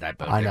really missed that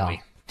boat, I know. didn't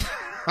we?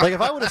 Like,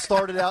 if I would have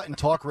started out in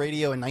talk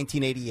radio in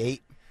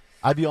 1988,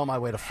 I'd be on my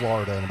way to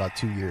Florida in about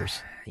 2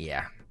 years.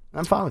 Yeah.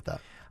 I'm fine with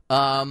that.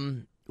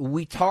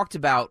 We talked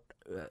about,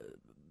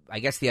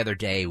 I guess the other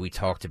day, we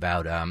talked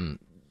about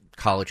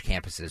college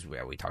campuses.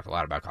 We talked a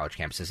lot about college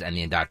campuses and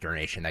the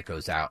indoctrination that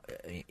goes out,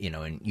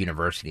 in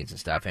universities and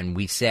stuff. And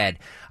we said,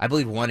 I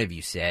believe one of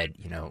you said,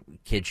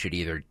 kids should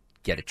either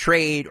get a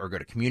trade or go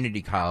to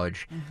community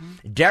college.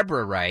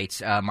 Deborah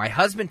writes, my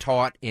husband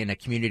taught in a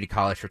community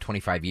college for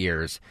 25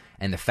 years,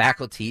 and the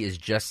faculty is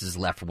just as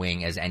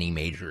left-wing as any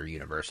major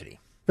university.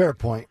 Fair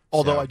point.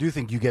 Although I do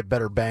think you get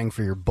better bang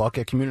for your buck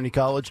at community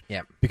college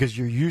because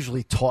you're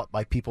usually taught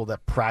by people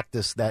that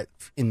practice that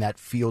in that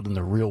field in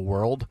the real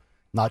world,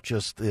 not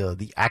just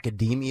the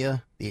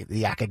academia,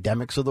 the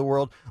academics of the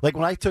world. Like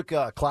when I took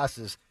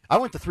classes, I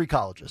went to 3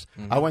 colleges.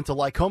 I went to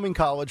Lycoming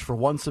College for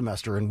 1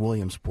 semester in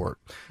Williamsport,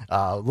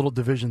 a little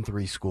Division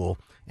III school.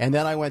 And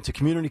then I went to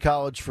community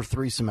college for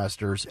 3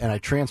 semesters, and I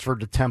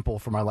transferred to Temple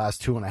for my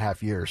last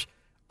 2.5 years.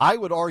 I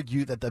would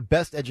argue that the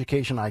best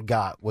education I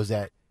got was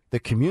at the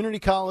community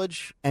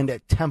college and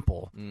at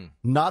Temple,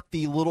 not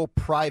the little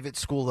private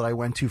school that I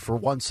went to for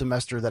 1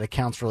 semester that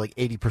accounts for like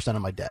 80%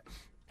 of my debt.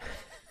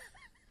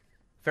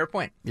 Fair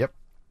point. Yep.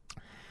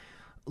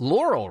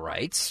 Laurel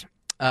writes,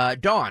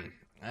 Dawn,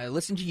 I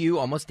listen to you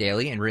almost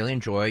daily and really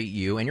enjoy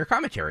you and your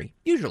commentary,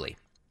 usually.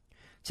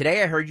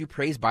 Today I heard you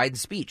praise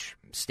Biden's speech,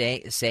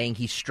 saying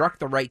he struck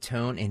the right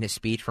tone in his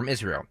speech from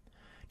Israel.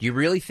 Do you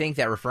really think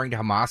that referring to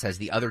Hamas as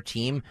the other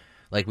team,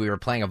 like we were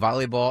playing a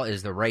volleyball,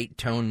 is the right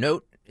tone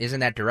note?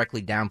 Isn't that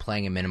directly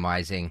downplaying and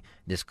minimizing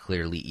this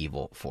clearly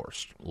evil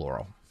force?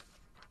 Laurel.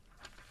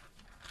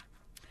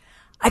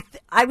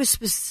 I was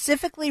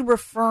specifically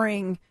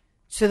referring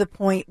to the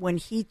point when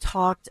he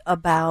talked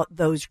about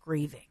those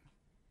grieving.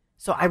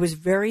 So I was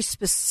very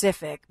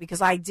specific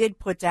because I did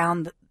put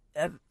down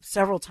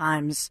several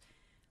times,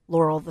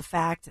 Laurel, the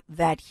fact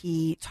that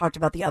he talked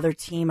about the other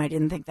team. I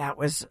didn't think that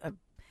was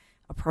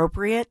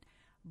appropriate.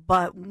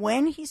 But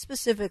when he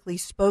specifically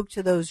spoke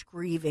to those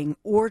grieving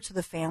or to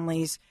the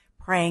families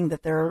praying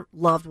that their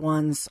loved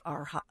ones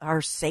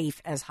are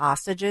safe as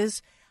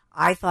hostages,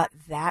 I thought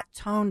that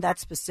tone,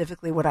 that's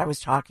specifically what I was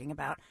talking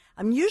about.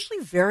 I'm usually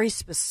very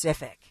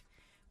specific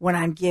when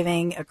I'm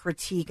giving a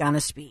critique on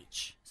a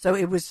speech. So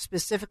it was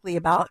specifically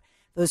about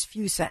those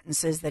few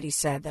sentences that he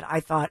said that I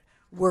thought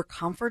were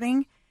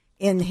comforting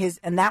in his,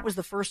 and that was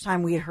the first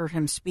time we had heard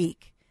him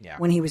speak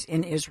when he was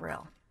in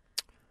Israel.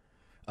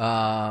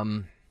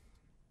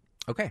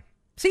 Okay.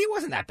 See, it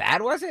wasn't that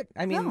bad, was it?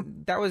 I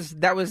mean, that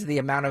was the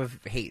amount of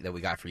hate that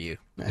we got for you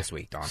this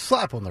week, Dawn.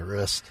 Slap on the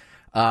wrist.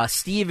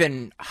 Steve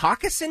in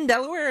Hockessin,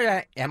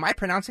 Delaware. Am I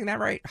pronouncing that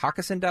right?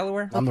 Hockessin,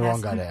 Delaware? I'm the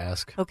wrong guy to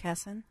ask.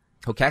 Hockessin.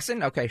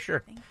 Hockessin? Okay,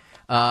 sure.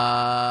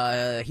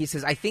 He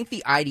says, I think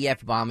the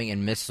IDF bombing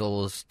and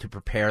missiles to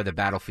prepare the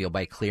battlefield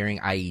by clearing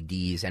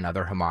IEDs and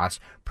other Hamas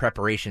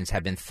preparations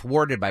have been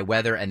thwarted by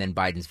weather and then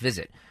Biden's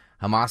visit.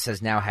 Hamas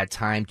has now had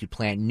time to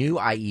plant new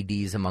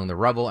IEDs among the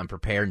rubble and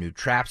prepare new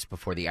traps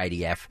before the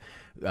IDF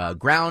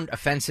ground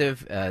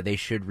offensive. They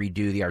should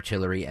redo the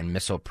artillery and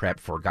missile prep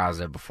for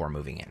Gaza before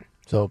moving in.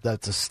 So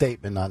that's a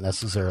statement, not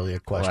necessarily a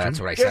question. Well, that's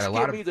what I said. Just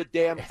give me the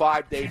damn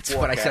 5-day That's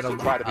what I said.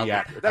 Try to be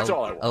accurate. That's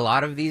all I want. A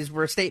lot of these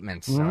were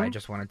statements, so I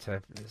just wanted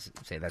to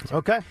say that too.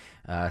 Okay.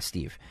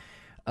 Steve.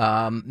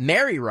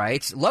 Mary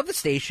writes, love the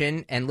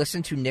station and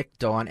listen to Nick,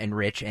 Dawn, and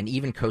Rich, and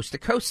even Coast to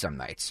Coast some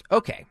nights.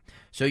 Okay,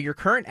 so your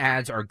current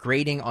ads are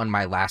grating on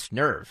my last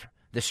nerve.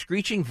 The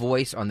screeching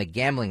voice on the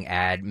gambling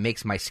ad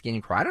makes my skin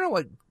crawl. I don't know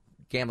what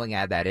gambling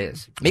ad that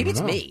is. Maybe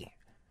it's me.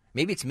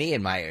 Maybe it's me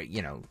and my,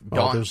 Dawn.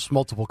 Well, there's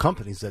multiple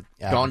companies that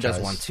advertise. Dawn does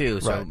one too,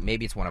 so right.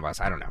 maybe it's one of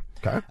us. I don't know.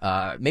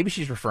 Okay. Maybe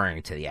she's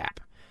referring to the app.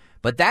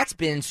 But that's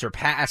been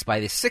surpassed by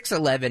the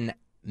 611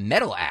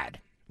 metal ad.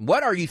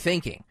 What are you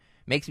thinking?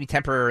 Makes me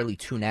temporarily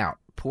tune out.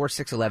 Poor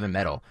 611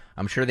 Metal.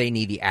 I'm sure they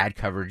need the ad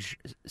coverage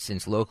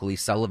since locally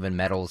Sullivan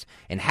Metals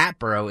in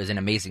Hatboro is an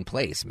amazing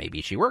place.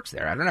 Maybe she works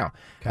there. I don't know.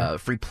 Okay.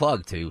 Free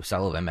plug to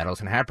Sullivan Metals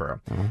in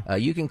Hatboro. Mm-hmm.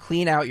 You can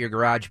clean out your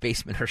garage,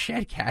 basement, or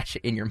shed cache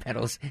in your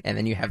metals, and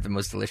then you have the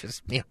most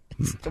delicious meal.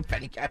 It's the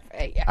Penny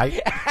Cafe. Yeah.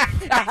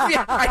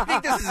 I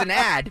think this is an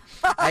ad.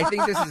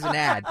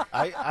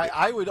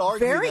 I would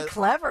argue Very that,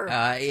 clever.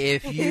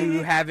 If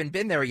you haven't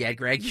been there yet,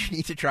 Greg, you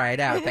need to try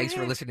it out. Thanks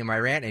for listening to my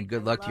rant, and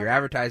good luck to your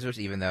advertisers,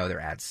 even though their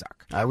ads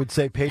suck. I would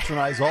say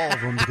patronize all of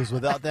them because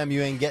without them,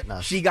 you ain't getting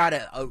us. She got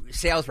a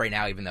sales right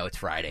now, even though it's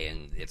Friday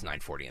and it's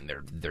 9:40, and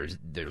there's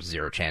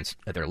zero chance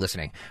that they're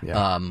listening.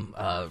 Yeah.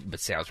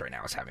 But sales right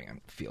now is having a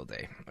field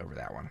day over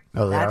that one.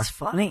 Oh, That's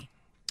funny.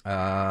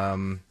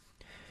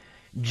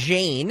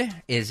 Jane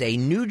is a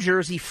New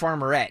Jersey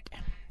farmerette.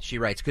 She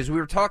writes, because we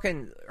were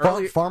talking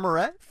earlier.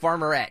 Farmerette?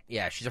 Farmerette,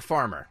 yeah, she's a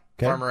farmer.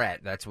 Okay.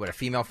 Farmerette, that's what a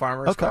female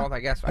farmer is called, I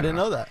guess. I didn't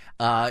know that.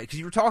 Because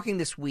you were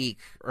talking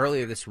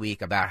earlier this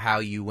week, about how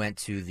you went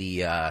to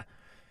the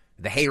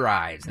hay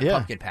rides, the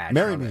pumpkin patch.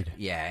 Merrymead.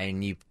 Yeah,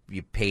 and you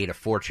paid a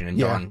fortune, and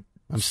Dawn...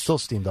 I'm still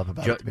steamed up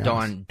about it, to be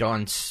honest.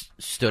 Dawn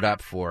stood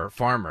up for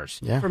farmers.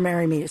 Yeah. For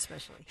Merrymead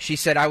especially. She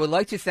said, I would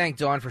like to thank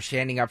Dawn for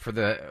standing up for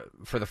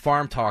the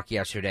farm talk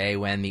yesterday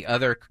when the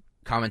other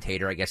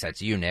commentator, I guess that's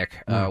you,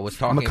 Nick, was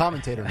talking. I'm a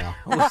commentator now.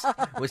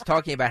 was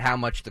talking about how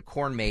much the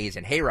corn maze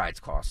and hay rides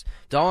cost.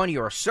 Dawn,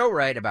 you are so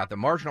right about the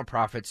marginal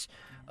profits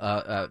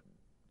of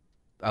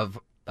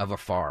a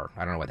FAR.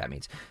 I don't know what that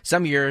means.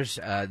 Some years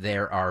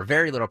there are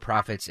very little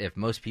profits if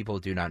most people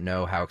do not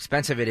know how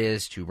expensive it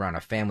is to run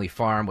a family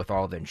farm with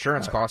all the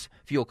insurance costs,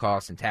 fuel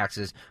costs, and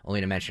taxes,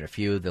 only to mention a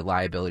few, the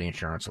liability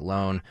insurance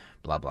alone,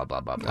 blah, blah, blah,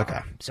 blah, blah. Okay.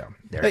 So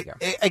there you go.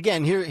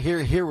 Again,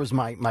 here was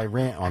my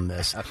rant on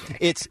this. Okay.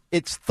 It's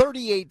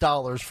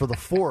 $38 for the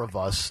four of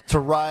us to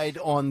ride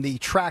on the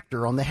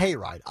tractor on the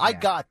hayride. Yeah. I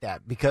got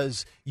that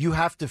because you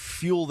have to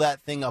fuel that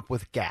thing up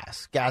with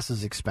gas. Gas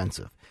is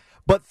expensive.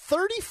 But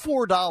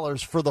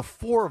 $34 for the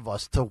four of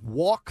us to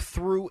walk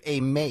through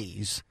a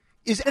maze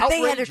is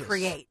outrageous. They had to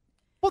create.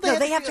 Well,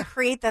 they have to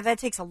create that. That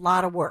takes a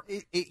lot of work.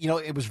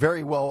 It was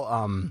very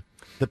well.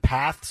 The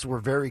paths were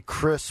very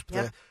crisp.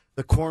 Yep.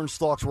 The corn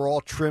stalks were all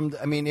trimmed.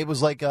 I mean, it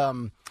was like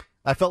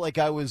I felt like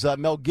I was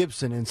Mel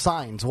Gibson in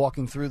Signs,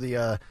 walking through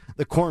the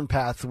corn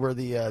path where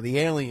the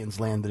aliens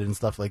landed and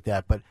stuff like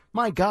that. But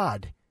my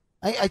God,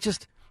 I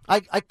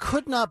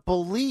could not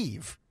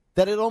believe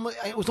that it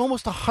was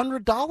almost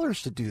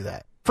 $100 to do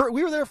that.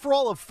 We were there for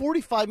all of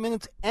 45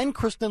 minutes, and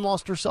Kristen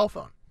lost her cell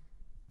phone.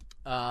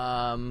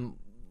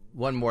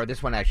 One more.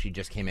 This one actually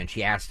just came in.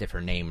 She asked if her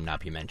name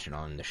not be mentioned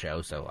on the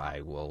show, so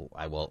I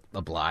will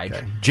oblige.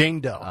 Okay. Jane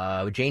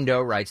Doe. Jane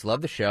Doe writes,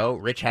 love the show.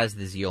 Rich has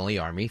the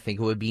Zioli Army. Think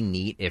it would be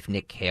neat if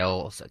Nick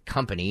Kayal's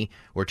company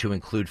were to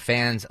include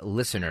fans,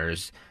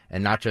 listeners,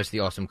 and not just the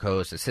awesome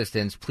co-host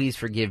assistants. Please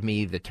forgive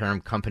me. The term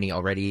company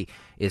already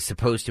is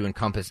supposed to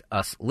encompass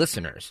us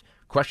listeners.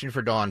 Question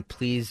for Dawn,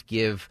 please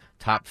give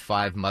top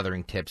 5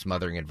 mothering tips,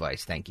 mothering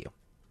advice. Thank you.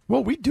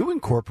 Well, we do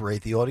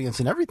incorporate the audience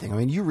in everything. I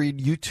mean, you read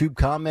YouTube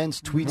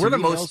comments, tweets, and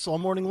emails all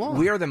morning long.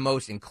 We are the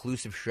most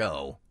inclusive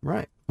show.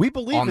 Right. We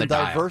believe in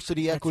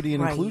diversity, dial. Equity,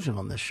 and inclusion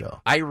on this show.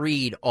 I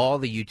read all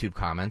the YouTube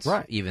comments,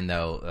 right, even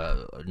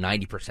though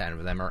 90%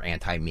 of them are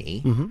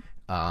anti-me. Mm-hmm.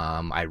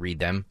 I read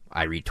them.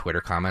 I read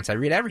Twitter comments. I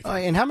read everything.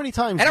 And how many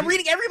times? And I'm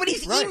reading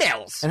everybody's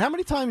emails. And how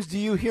many times do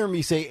you hear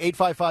me say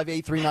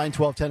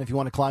 855-839-1210 if you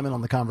want to climb in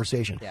on the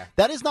conversation? Yeah.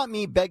 That is not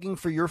me begging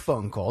for your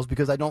phone calls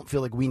because I don't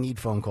feel like we need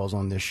phone calls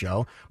on this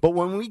show. But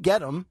when we get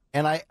them,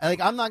 and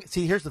I'm not.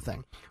 See, here's the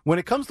thing: when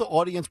it comes to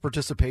audience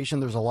participation,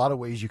 there's a lot of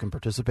ways you can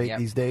participate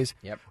these days.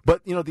 Yep.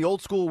 But the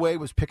old school way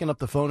was picking up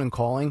the phone and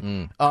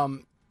calling.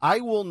 I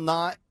will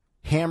not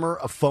hammer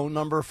a phone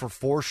number for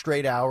 4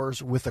 straight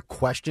hours with a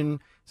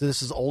question. So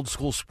this is old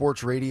school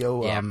sports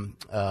radio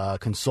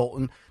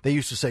consultant. They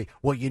used to say,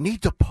 well, you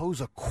need to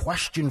pose a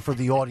question for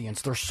the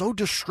audience. They're so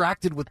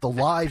distracted with the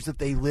lives that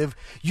they live.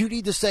 You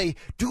need to say,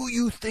 do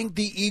you think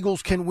the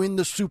Eagles can win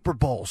the Super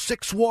Bowl?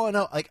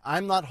 6-1. Like,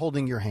 I'm not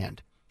holding your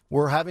hand.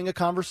 We're having a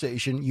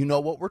conversation. You know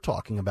what we're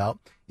talking about.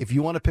 If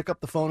you want to pick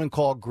up the phone and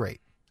call,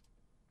 great.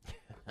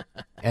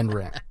 And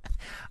rant.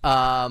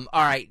 All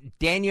right,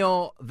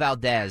 Daniel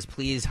Valdez,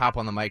 please hop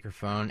on the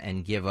microphone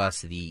and give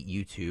us the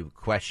YouTube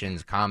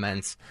questions,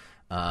 comments.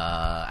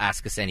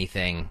 Ask us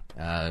anything.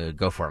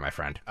 Go for it, my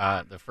friend.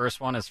 The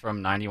first one is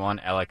from 91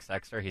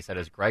 LXXer. He said,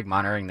 is Greg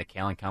monitoring the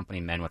Kayal and Company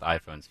Men with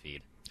iPhones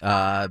feed?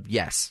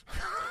 Yes.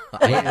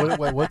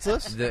 Wait, what's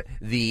this?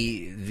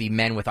 The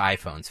Men with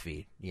iPhones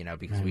feed,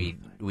 because we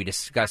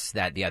discussed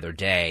that the other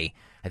day.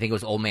 I think it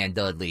was Old Man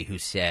Dudley who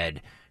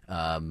said,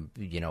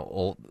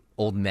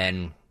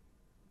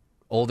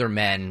 older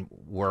men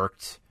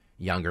worked,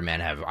 younger men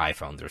have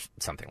iPhones or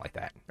something like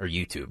that, or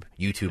YouTube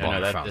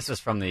on their phone. This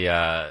is from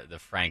the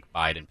Frank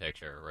Biden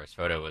picture where his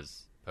photo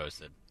was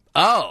posted.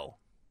 Oh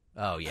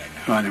yeah.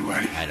 No.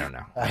 Anyway, I don't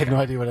know. I have no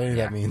idea what any of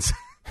that means.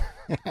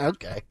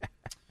 Okay.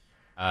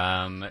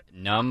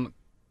 Numb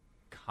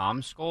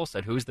Comskull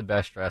said, who's the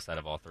best dressed out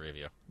of all three of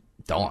you?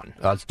 Dawn.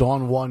 It's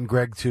Dawn 1,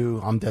 Greg 2.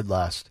 I'm dead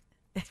last.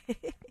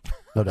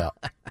 No doubt.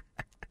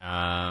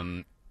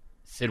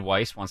 Sid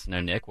Weiss wants to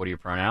know, Nick, what are your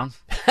pronouns?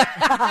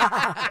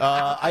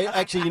 I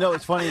actually,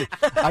 it's funny.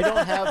 I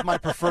don't have my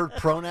preferred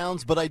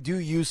pronouns, but I do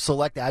use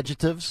select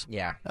adjectives.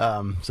 Yeah.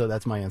 So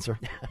that's my answer.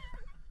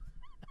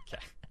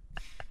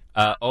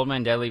 Okay. Old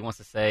Man Deadly wants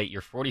to say,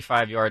 you're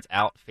 45 yards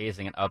out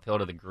facing an uphill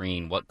to the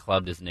green. What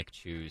club does Nick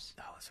choose?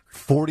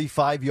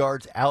 45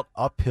 yards out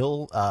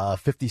uphill,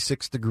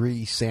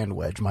 56-degree sand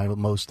wedge, my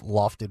most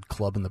lofted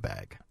club in the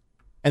bag.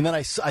 And then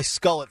I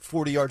scull it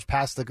 40 yards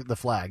past the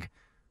flag.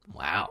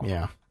 Wow.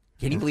 Yeah.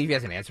 Can you believe he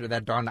has an answer to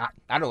that, Dawn? I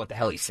don't know what the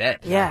hell he said.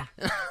 Yeah.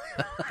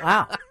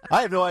 Wow.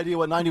 I have no idea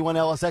what 91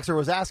 LSXer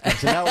was asking,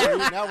 so now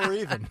we're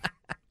even.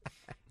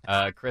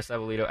 Chris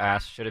Abolito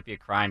asked, should it be a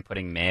crime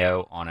putting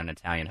mayo on an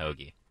Italian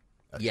hoagie?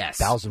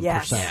 Yes. 1,000%.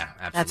 Yes. Yeah,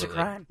 absolutely. That's a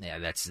crime. Yeah,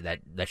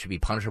 that should be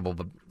punishable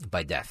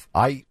by death.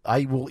 I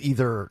will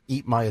either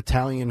eat my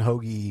Italian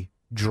hoagie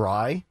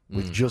dry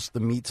with just the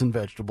meats and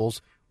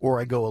vegetables, or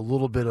I go a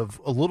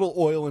little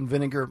oil and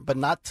vinegar, but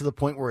not to the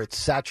point where it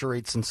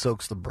saturates and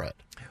soaks the bread.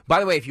 By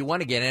the way, if you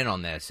want to get in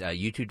on this,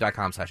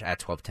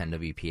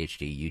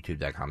 youtube.com/@1210WPHD,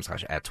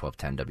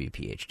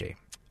 youtube.com/@1210WPHD.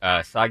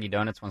 Soggy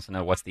Donuts wants to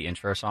know, what's the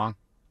intro song?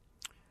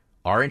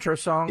 Our intro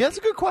song? Yeah, that's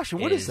a good question.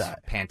 What is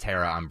that?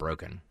 Pantera, I'm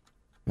Broken.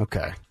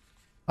 Okay.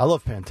 I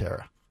love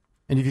Pantera.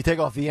 And if you take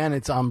off the N,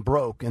 it's I'm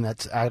broke, and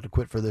that's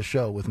adequate for this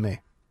show with me.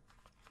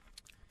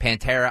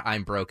 Pantera,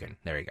 I'm Broken.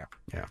 There you go.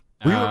 Yeah.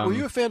 Were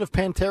you a fan of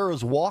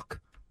Pantera's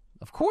Walk?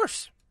 Of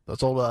course.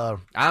 That's old.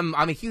 I'm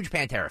a huge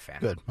Pantera fan.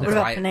 Good. What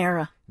about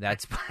Panera?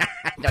 That's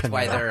Panera.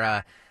 why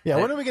they're.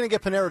 When are we going to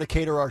get Panera to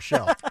cater our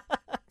show?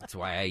 That's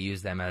why I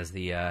use them as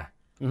the.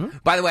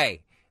 By the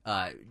way,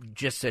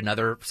 just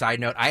another side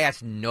note. I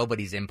asked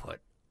nobody's input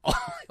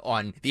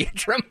on the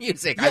intro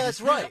music. Yeah,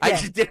 that's right. I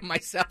just did it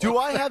myself. Do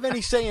I have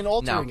any say in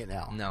altering it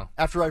now? No.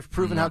 After I've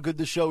proven how good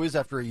the show is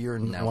after a year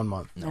and 1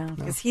 month. No,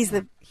 because he's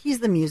the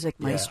music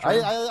maestro.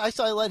 I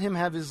let him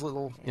have his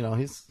little,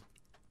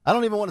 I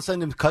don't even want to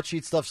send him cut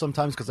sheet stuff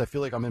sometimes because I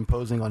feel like I'm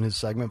imposing on his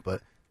segment,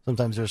 but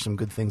sometimes there's some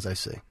good things I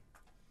see.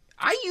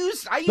 I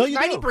use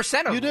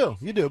 90% of them.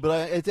 You do,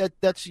 but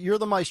that's you're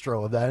the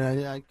maestro of that,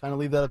 and I kind of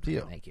leave that up to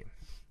you. Thank you.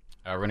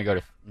 We're going to go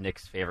to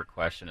Nick's favorite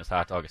question. Is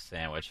hot dog a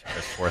sandwich?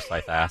 As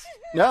Forsyth asked.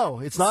 No,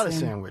 it's not a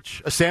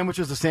sandwich. A sandwich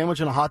is a sandwich,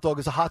 and a hot dog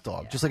is a hot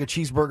dog. Yeah. Just like a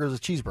cheeseburger is a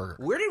cheeseburger.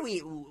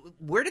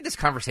 Where did this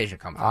conversation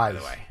come from, by the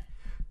way?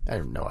 I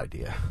have no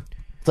idea.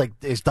 It's like,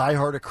 is Die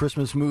Hard a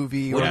Christmas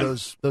movie? Or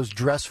those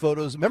dress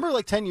photos? Remember,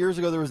 like 10 years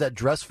ago, there was that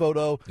dress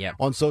photo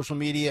on social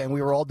media, and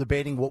we were all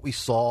debating what we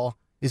saw.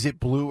 Is it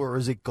blue or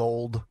is it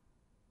gold?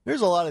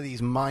 There's a lot of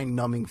these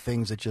mind-numbing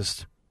things that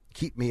just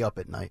keep me up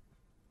at night.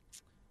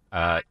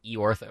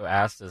 Eortho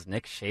asked, does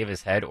Nick shave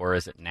his head or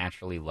is it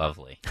naturally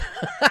lovely?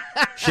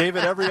 Shave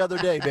it every other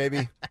day,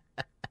 baby.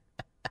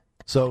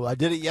 So I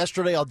did it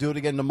yesterday. I'll do it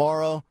again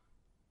tomorrow.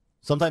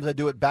 Sometimes I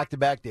do it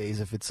back-to-back days.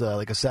 If it's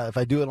if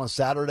I do it on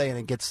Saturday and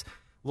it gets a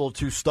little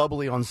too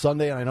stubbly on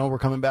Sunday, and I know we're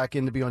coming back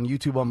in to be on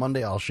YouTube on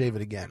Monday, I'll shave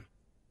it again.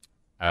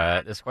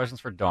 This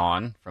question's for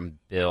Dawn from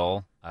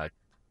Bill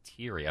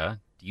Tyria.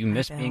 Do you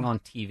miss being on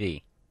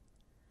TV?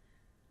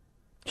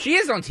 She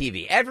is on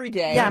TV every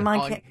day. Yeah, I'm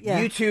on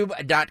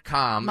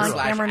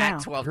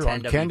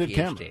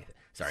youtube.com/@1210WPHD.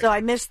 Sorry. So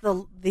I missed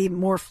the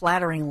more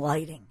flattering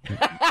lighting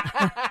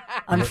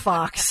on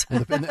Fox.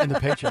 And the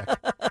paycheck.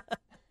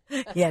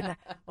 Yeah.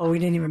 We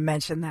didn't even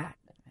mention that.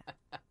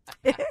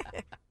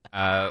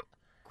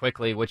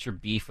 Quickly, what's your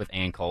beef with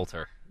Ann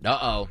Coulter?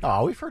 Uh-oh.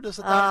 Oh, we've heard this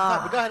 1,000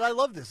 times. But go ahead. I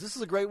love this. This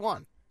is a great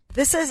one.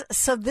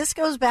 This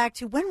goes back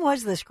to, when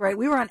was this great?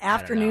 We were on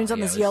afternoons on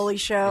the Zioli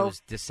show. It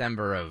was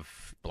December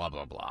of blah,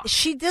 blah, blah.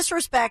 She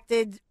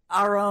disrespected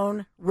our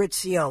own Rich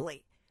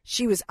Zioli.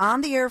 She was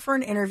on the air for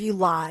an interview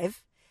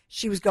live.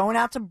 She was going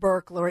out to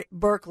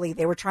Berkeley.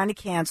 They were trying to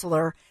cancel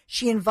her.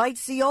 She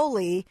invites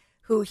Zioli,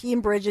 who he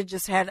and Bridget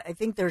just had, I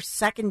think, their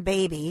second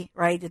baby,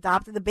 right?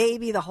 Adopted the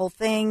baby, the whole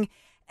thing.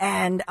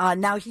 And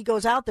now he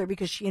goes out there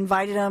because she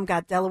invited him,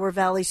 got Delaware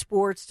Valley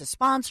Sports to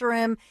sponsor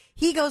him.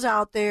 He goes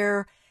out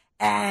there,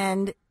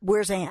 and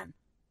where's Ann?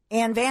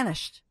 Ann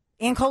vanished.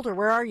 Ann Coulter,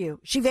 where are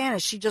you? She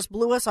vanished. She just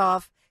blew us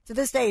off. To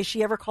this day, has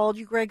she ever called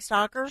you Greg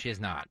Stocker? She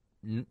has not.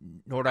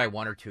 Nor do I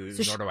want her to,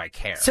 nor do I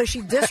care. So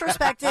she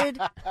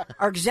disrespected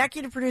our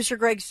executive producer,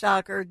 Greg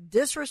Stocker,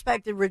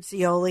 disrespected Rich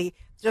Zioli,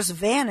 just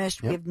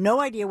vanished. Yep. We have no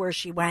idea where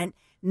she went.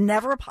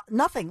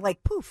 Nothing.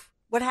 Like, poof,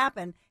 what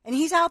happened? And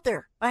he's out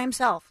there by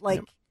himself. Like,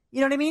 yep. You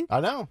know what I mean?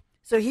 I know.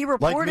 So he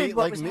reported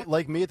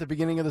like me at the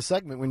beginning of the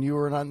segment when you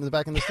were not in the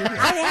back in the studio.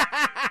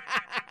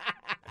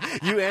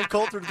 You and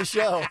Coulter to the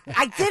show.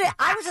 I did it.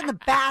 I was in the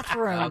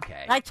bathroom.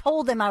 Okay. I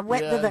told him I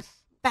went to the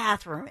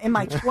bathroom in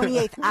my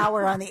 28th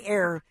hour on the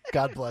air.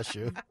 God bless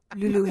you.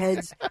 Lulu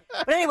heads.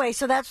 But anyway,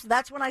 so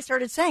that's when I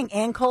started saying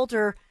Ann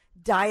Coulter,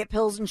 diet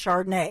pills and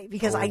Chardonnay,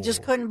 because I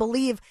just couldn't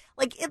believe,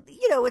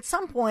 at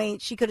some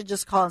point she could have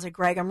just called and said,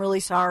 Greg, I'm really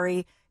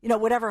sorry,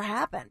 whatever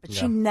happened. But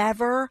she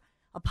never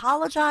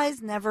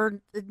apologized, never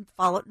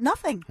followed,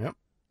 nothing. Yep.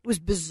 It was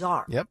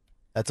bizarre. Yep.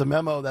 That's a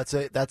memo. That's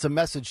a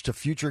message to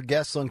future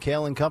guests on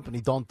Kayal and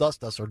Company. Don't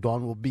dust us, or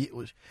Dawn will be.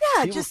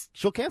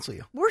 She'll cancel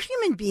you. We're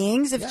human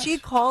beings. If she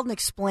had called and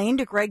explained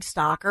to Greg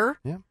Stocker,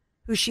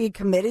 who she had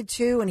committed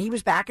to, and he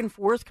was back and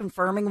forth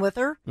confirming with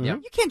her,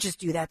 you can't just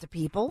do that to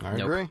people. I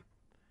agree.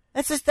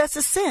 That's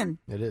a sin.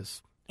 It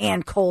is.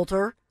 Ann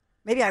Coulter.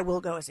 Maybe I will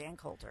go as Ann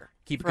Coulter.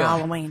 Keep it for going.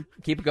 Halloween.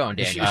 Keep it going,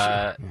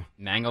 Daniel.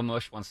 Mango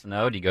Mush wants to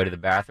know, do you go to the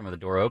bathroom with the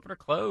door open or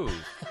closed?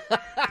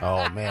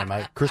 Oh,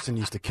 man. Kristen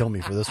used to kill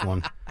me for this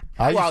one.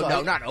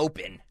 Not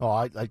open. Oh,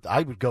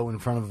 I would go in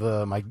front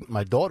of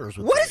my daughters.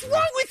 What is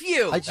wrong with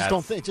you? I just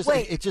don't think.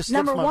 It just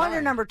number slips my one mind.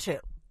 or number two?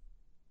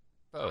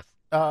 Both.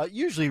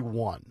 Usually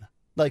one.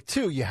 Like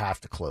two, you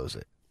have to close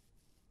it.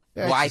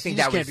 Well, I think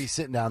that can't be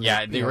sitting down.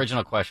 Yeah, the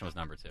original question was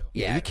number two.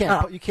 Yeah,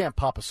 you can't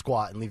pop a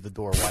squat and leave the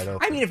door wide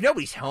open. I mean, if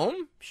nobody's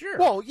home, sure.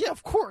 Well, yeah,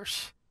 of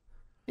course.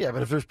 Yeah,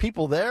 but if there's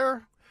people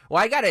there,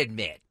 well, I gotta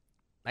admit,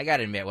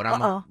 when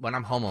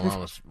I'm home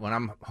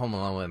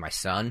alone with my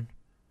son,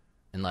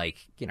 and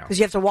because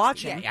you have to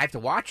watch him. Yeah, I have to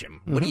watch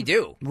him. Mm-hmm. What do you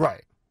do?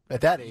 Right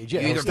at that age,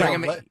 yeah. You either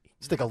bring him.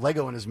 Stick a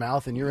Lego in his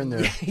mouth, and you're in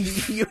there.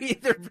 you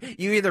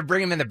either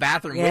bring him in the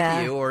bathroom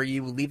with you, or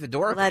you leave the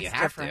door open. That's you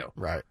have different. to.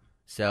 Right.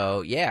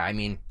 So yeah, I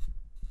mean.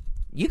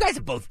 You guys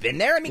have both been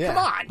there. I mean, come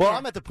on. Well,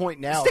 I'm at the point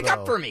now. Stick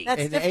up for me.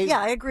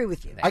 I agree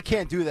with you. I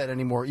can't do that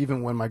anymore,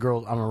 even when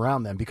I'm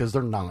around them, because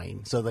they're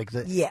 9. So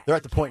they're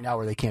at the point now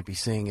where they can't be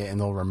seeing it,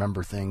 and they'll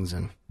remember things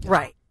and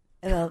right.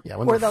 Or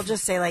they'll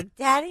just say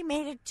 "Daddy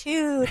made a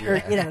toot,"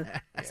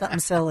 or something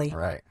silly.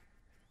 Right.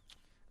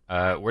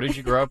 Where did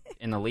you grow up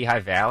in the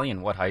Lehigh Valley,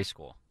 and what high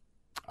school?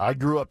 I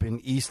grew up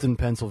in Easton,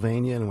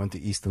 Pennsylvania, and went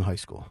to Easton High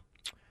School.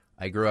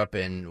 I grew up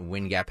in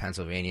Wind Gap,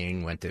 Pennsylvania,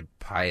 and went to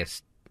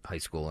Pius High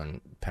School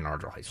and Penn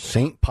Ardrey High School.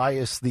 St.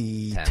 Pius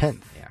the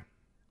 10th. Yeah.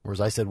 Whereas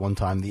I said one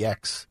time the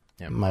X.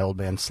 Yep. My old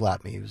man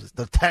slapped me. He was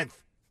the 10th.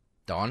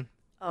 Dawn?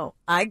 Oh,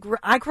 I grew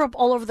up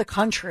all over the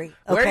country.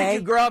 Okay? Where did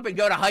you grow up and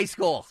go to high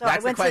school? So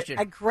That's the question.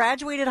 I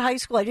graduated high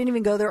school. I didn't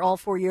even go there all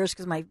 4 years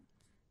because my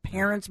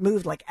parents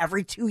moved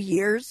every 2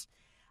 years.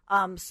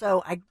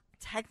 So I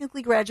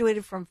technically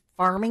graduated from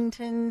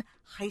Farmington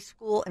High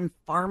School in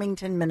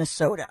Farmington,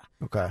 Minnesota.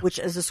 Okay. Which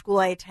is a school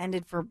I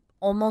attended for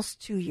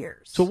almost 2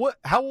 years. So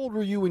how old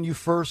were you when you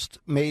first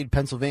made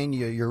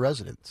Pennsylvania your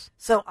residence?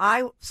 So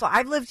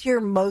I've lived here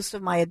most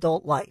of my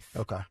adult life.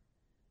 Okay.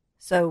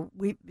 So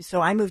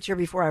I moved here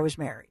before I was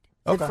married.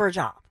 For a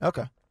job.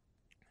 Okay.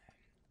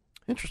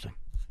 Interesting.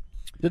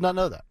 Did not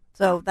know that.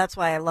 So that's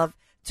why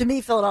to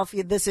me,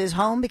 Philadelphia, this is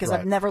home, because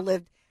Right. I've never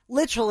lived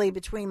literally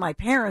between my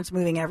parents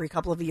moving every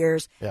couple of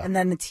years and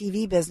then the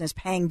TV business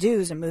paying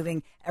dues and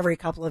moving every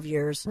couple of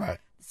years. Right.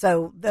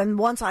 So then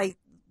once I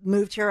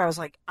moved here, I was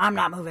like, I'm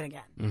not moving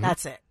again. Mm-hmm.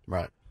 That's it.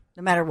 Right.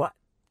 No matter what.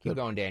 Keep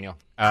going, Daniel.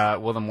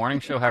 Will the morning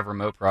show have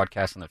remote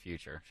broadcasts in the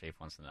future? Shafe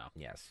wants to know.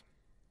 Yes.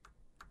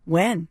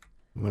 When?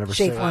 Whenever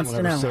Shafe wants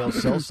to know.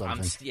 sales sells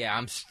something.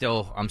 I'm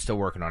still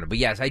working on it. But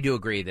yes, I do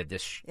agree that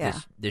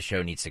this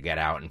show needs to get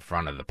out in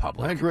front of the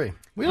public. I agree.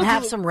 We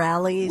have some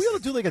rallies. We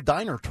ought to do a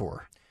diner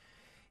tour.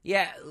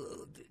 Yeah.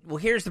 Well,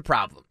 here's the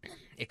problem.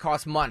 It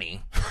costs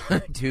money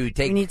to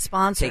take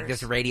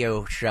this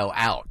radio show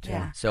out.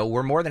 Yeah. So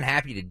we're more than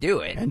happy to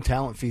do it. And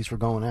talent fees for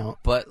going out.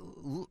 But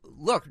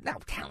look,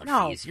 talent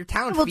fees. Your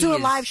talent we'll fee do a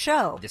is live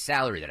show. The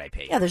salary that I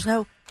pay. Yeah, there's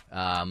no.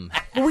 Well,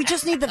 we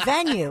just need the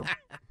venue.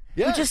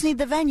 Yes. We just need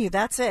the venue.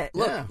 That's it.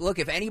 Look,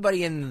 if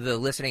anybody in the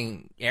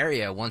listening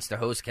area wants to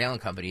host Kayal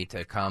and Company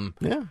to come,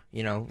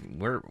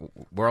 we're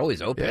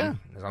always open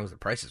as long as the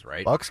price is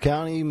right. Bucks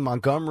County,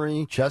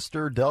 Montgomery,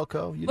 Chester,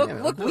 Delco.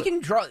 Look, we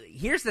can draw.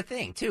 Here's the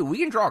thing, too. We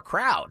can draw a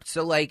crowd.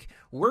 So, like,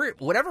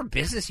 whatever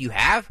business you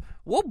have,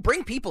 we'll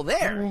bring people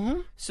there. Mm-hmm.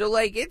 So,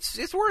 like,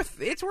 it's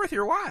worth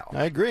your while.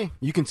 I agree.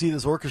 You can see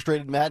this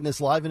orchestrated madness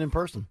live and in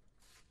person.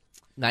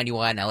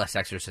 91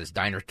 LSXer says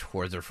diner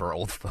tours are for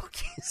old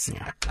fogies.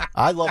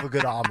 I love a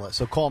good omelet,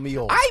 so call me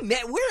old.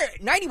 We're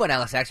 91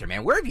 LSXer,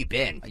 man. Where have you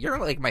been? You're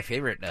like my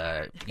favorite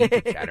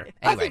YouTube chatter. Anyway.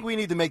 I think we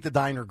need to make the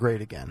diner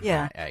great again.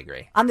 Yeah, I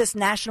agree. On this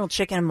National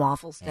Chicken and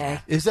Waffles Day.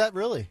 Is that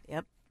really?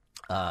 Yep.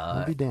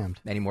 I'll be damned.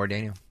 Any more,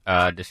 Daniel?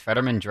 Does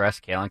Fetterman dress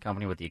Kayal and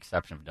Company with the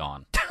exception of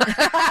Dawn?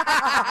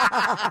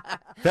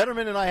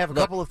 Fetterman and I have a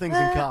couple of things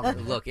in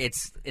common. Look,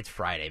 it's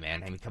Friday,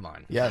 man. I mean, come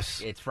on. Yes.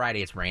 It's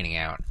Friday. It's raining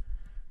out.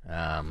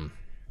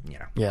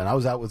 Yeah, and I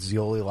was out with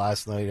Zioli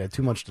last night. I had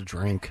too much to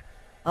drink.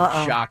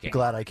 Shocking.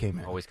 Glad I came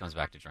in. Always comes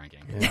back to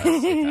drinking. Yeah.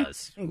 It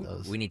does.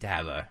 We need to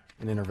have an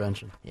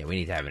intervention. Yeah, we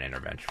need to have an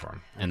intervention for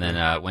him. And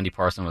then Wendy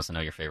Parson wants to know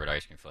your favorite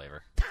ice cream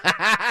flavor.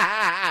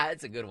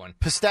 That's a good one.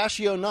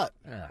 Pistachio nut.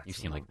 You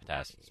seem like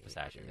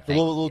pistachio. A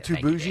little too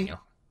Thank you, bougie.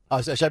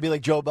 Should I be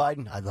like Joe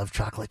Biden? I love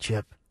chocolate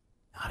chip.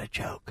 Not a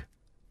joke.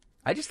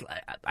 I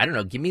don't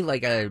know. Give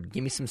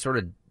me some sort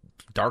of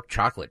dark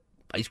chocolate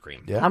ice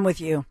cream. Yeah. I'm with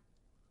you.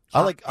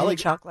 I like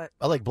chocolate.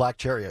 I like black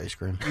cherry ice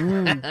cream.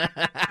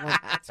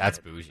 That's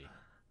bougie.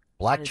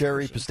 Black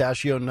cherry, bougie.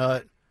 pistachio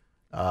nut,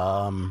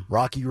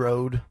 Rocky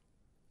Road,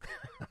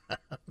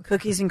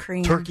 Cookies and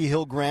cream. Turkey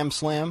Hill Graham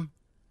Slam.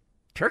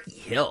 Turkey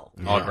Hill.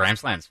 Oh, Graham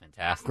Slam's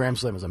fantastic. Graham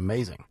Slam is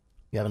amazing.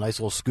 You have a nice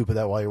little scoop of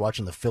that while you're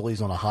watching the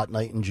Phillies on a hot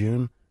night in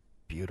June.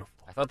 Beautiful.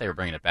 I thought they were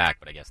bringing it back,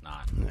 but I guess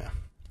not. Yeah.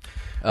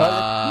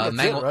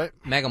 Right?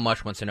 Mega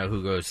Much wants to know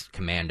who goes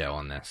commando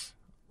on this.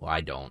 Well,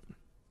 I don't.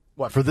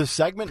 What, for this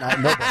segment?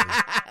 Nobody.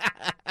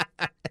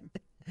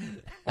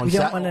 We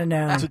don't want to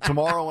know.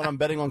 Tomorrow when I'm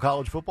betting on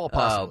college football,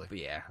 possibly. Oh,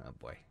 yeah. Oh,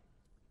 boy.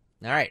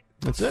 All right.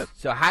 That's it.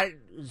 So how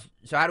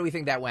do we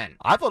think that went?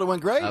 I thought it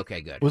went great.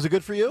 Okay, good. Was it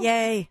good for you?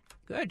 Yay.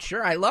 Good,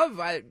 sure. I love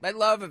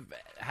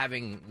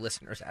having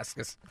listeners ask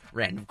us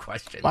random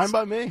questions. Fine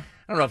by me. I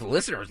don't know if the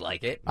listeners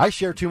like it. I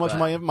share too much of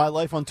my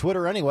life on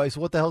Twitter anyway,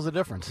 so what the hell's the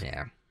difference?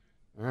 Yeah.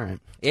 All right.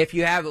 If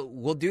you have,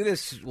 we'll do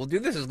this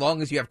as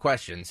long as you have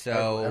questions.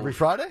 So every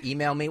Friday?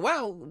 Email me.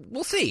 Well,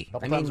 we'll see.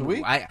 Couple times a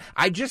week?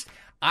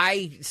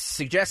 I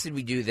suggested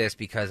we do this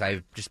because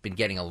I've just been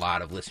getting a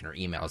lot of listener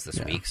emails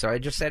this week. So I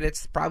just said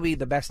it's probably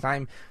the best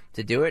time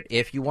to do it.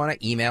 If you want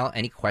to email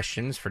any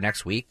questions for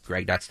next week,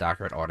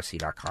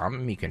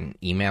 greg.stocker@odyssey.com. You can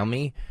email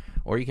me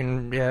or you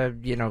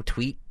can,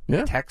 tweet,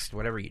 text,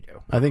 whatever you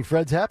do. I think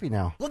Fred's happy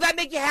now. Will that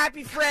make you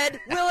happy, Fred?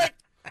 Will it?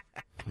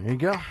 There you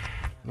go.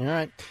 All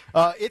right.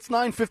 It's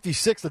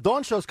 9:56. The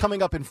Dawn Show's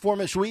coming up in 4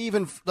 minutes. Should we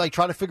even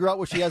try to figure out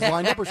what she has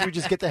lined up, or should we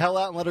just get the hell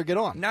out and let her get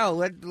on? No,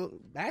 let's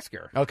ask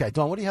her. Okay,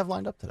 Dawn, what do you have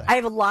lined up today? I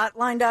have a lot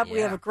lined up. Yeah. We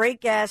have a great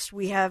guest.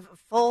 We have a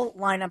full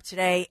lineup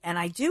today, and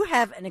I do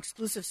have an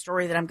exclusive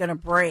story that I'm going to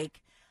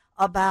break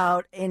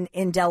about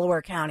in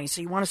Delaware County.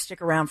 So you want to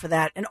stick around for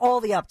that and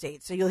all the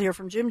updates. So you'll hear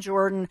from Jim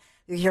Jordan.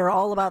 You'll hear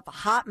all about the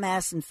hot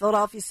mess in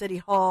Philadelphia City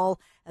Hall,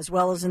 as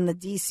well as in the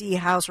D.C.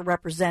 House of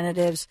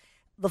Representatives.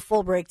 The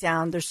full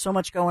breakdown. There's so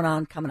much going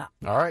on coming up.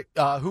 All right.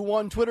 Who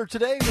won Twitter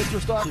today,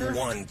 Mr. Stalker? Who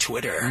won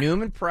Twitter?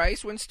 Newman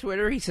Price wins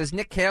Twitter. He says,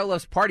 Nick Kayal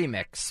loves party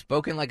mix.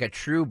 Spoken like a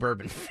true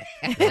bourbon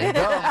fan. There you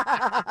go.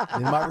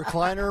 In my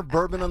recliner,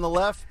 bourbon on the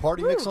left,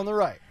 party mix on the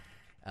right.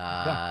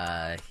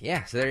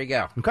 Yeah, so there you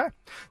go. Okay.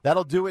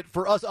 That'll do it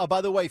for us.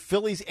 By the way,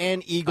 Phillies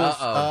and Eagles.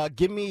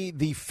 Give me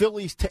the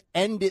Phillies to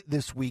end it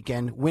this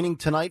weekend, winning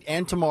tonight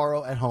and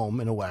tomorrow at home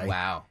and away.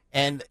 Wow.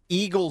 And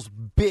Eagles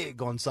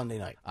big on Sunday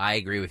night. I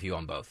agree with you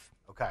on both.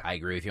 Okay. I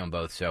agree with you on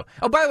both. So,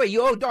 by the way,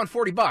 you owe Dawn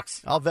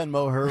 $40. I'll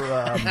Venmo her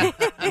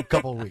in a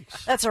couple of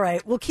weeks. That's all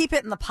right. We'll keep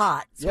it in the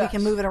pot so we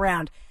can move it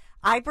around.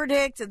 I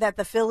predict that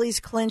the Phillies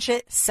clinch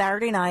it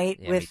Saturday night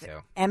with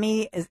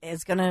Emmy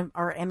is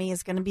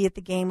gonna be at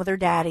the game with her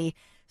daddy.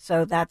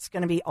 So that's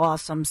gonna be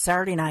awesome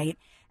Saturday night.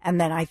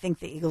 And then I think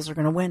the Eagles are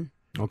gonna win.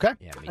 Okay.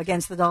 Yeah,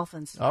 against the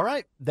Dolphins. All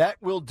right.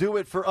 That will do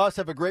it for us.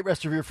 Have a great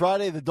rest of your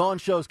Friday. The Dawn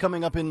Show is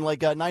coming up in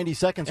 90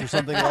 seconds or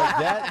something like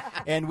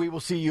that. And we will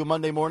see you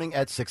Monday morning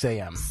at 6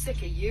 a.m. I'm sick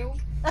of you.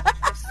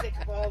 I'm sick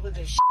of all of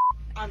this shit.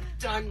 I'm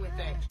done with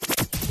it.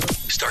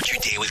 Start your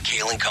day with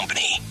Kayal and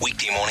Company.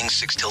 Weekday mornings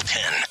 6 till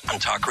 10 on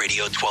Talk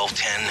Radio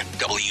 1210,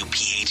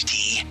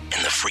 WPHT,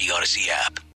 and the free Odyssey app.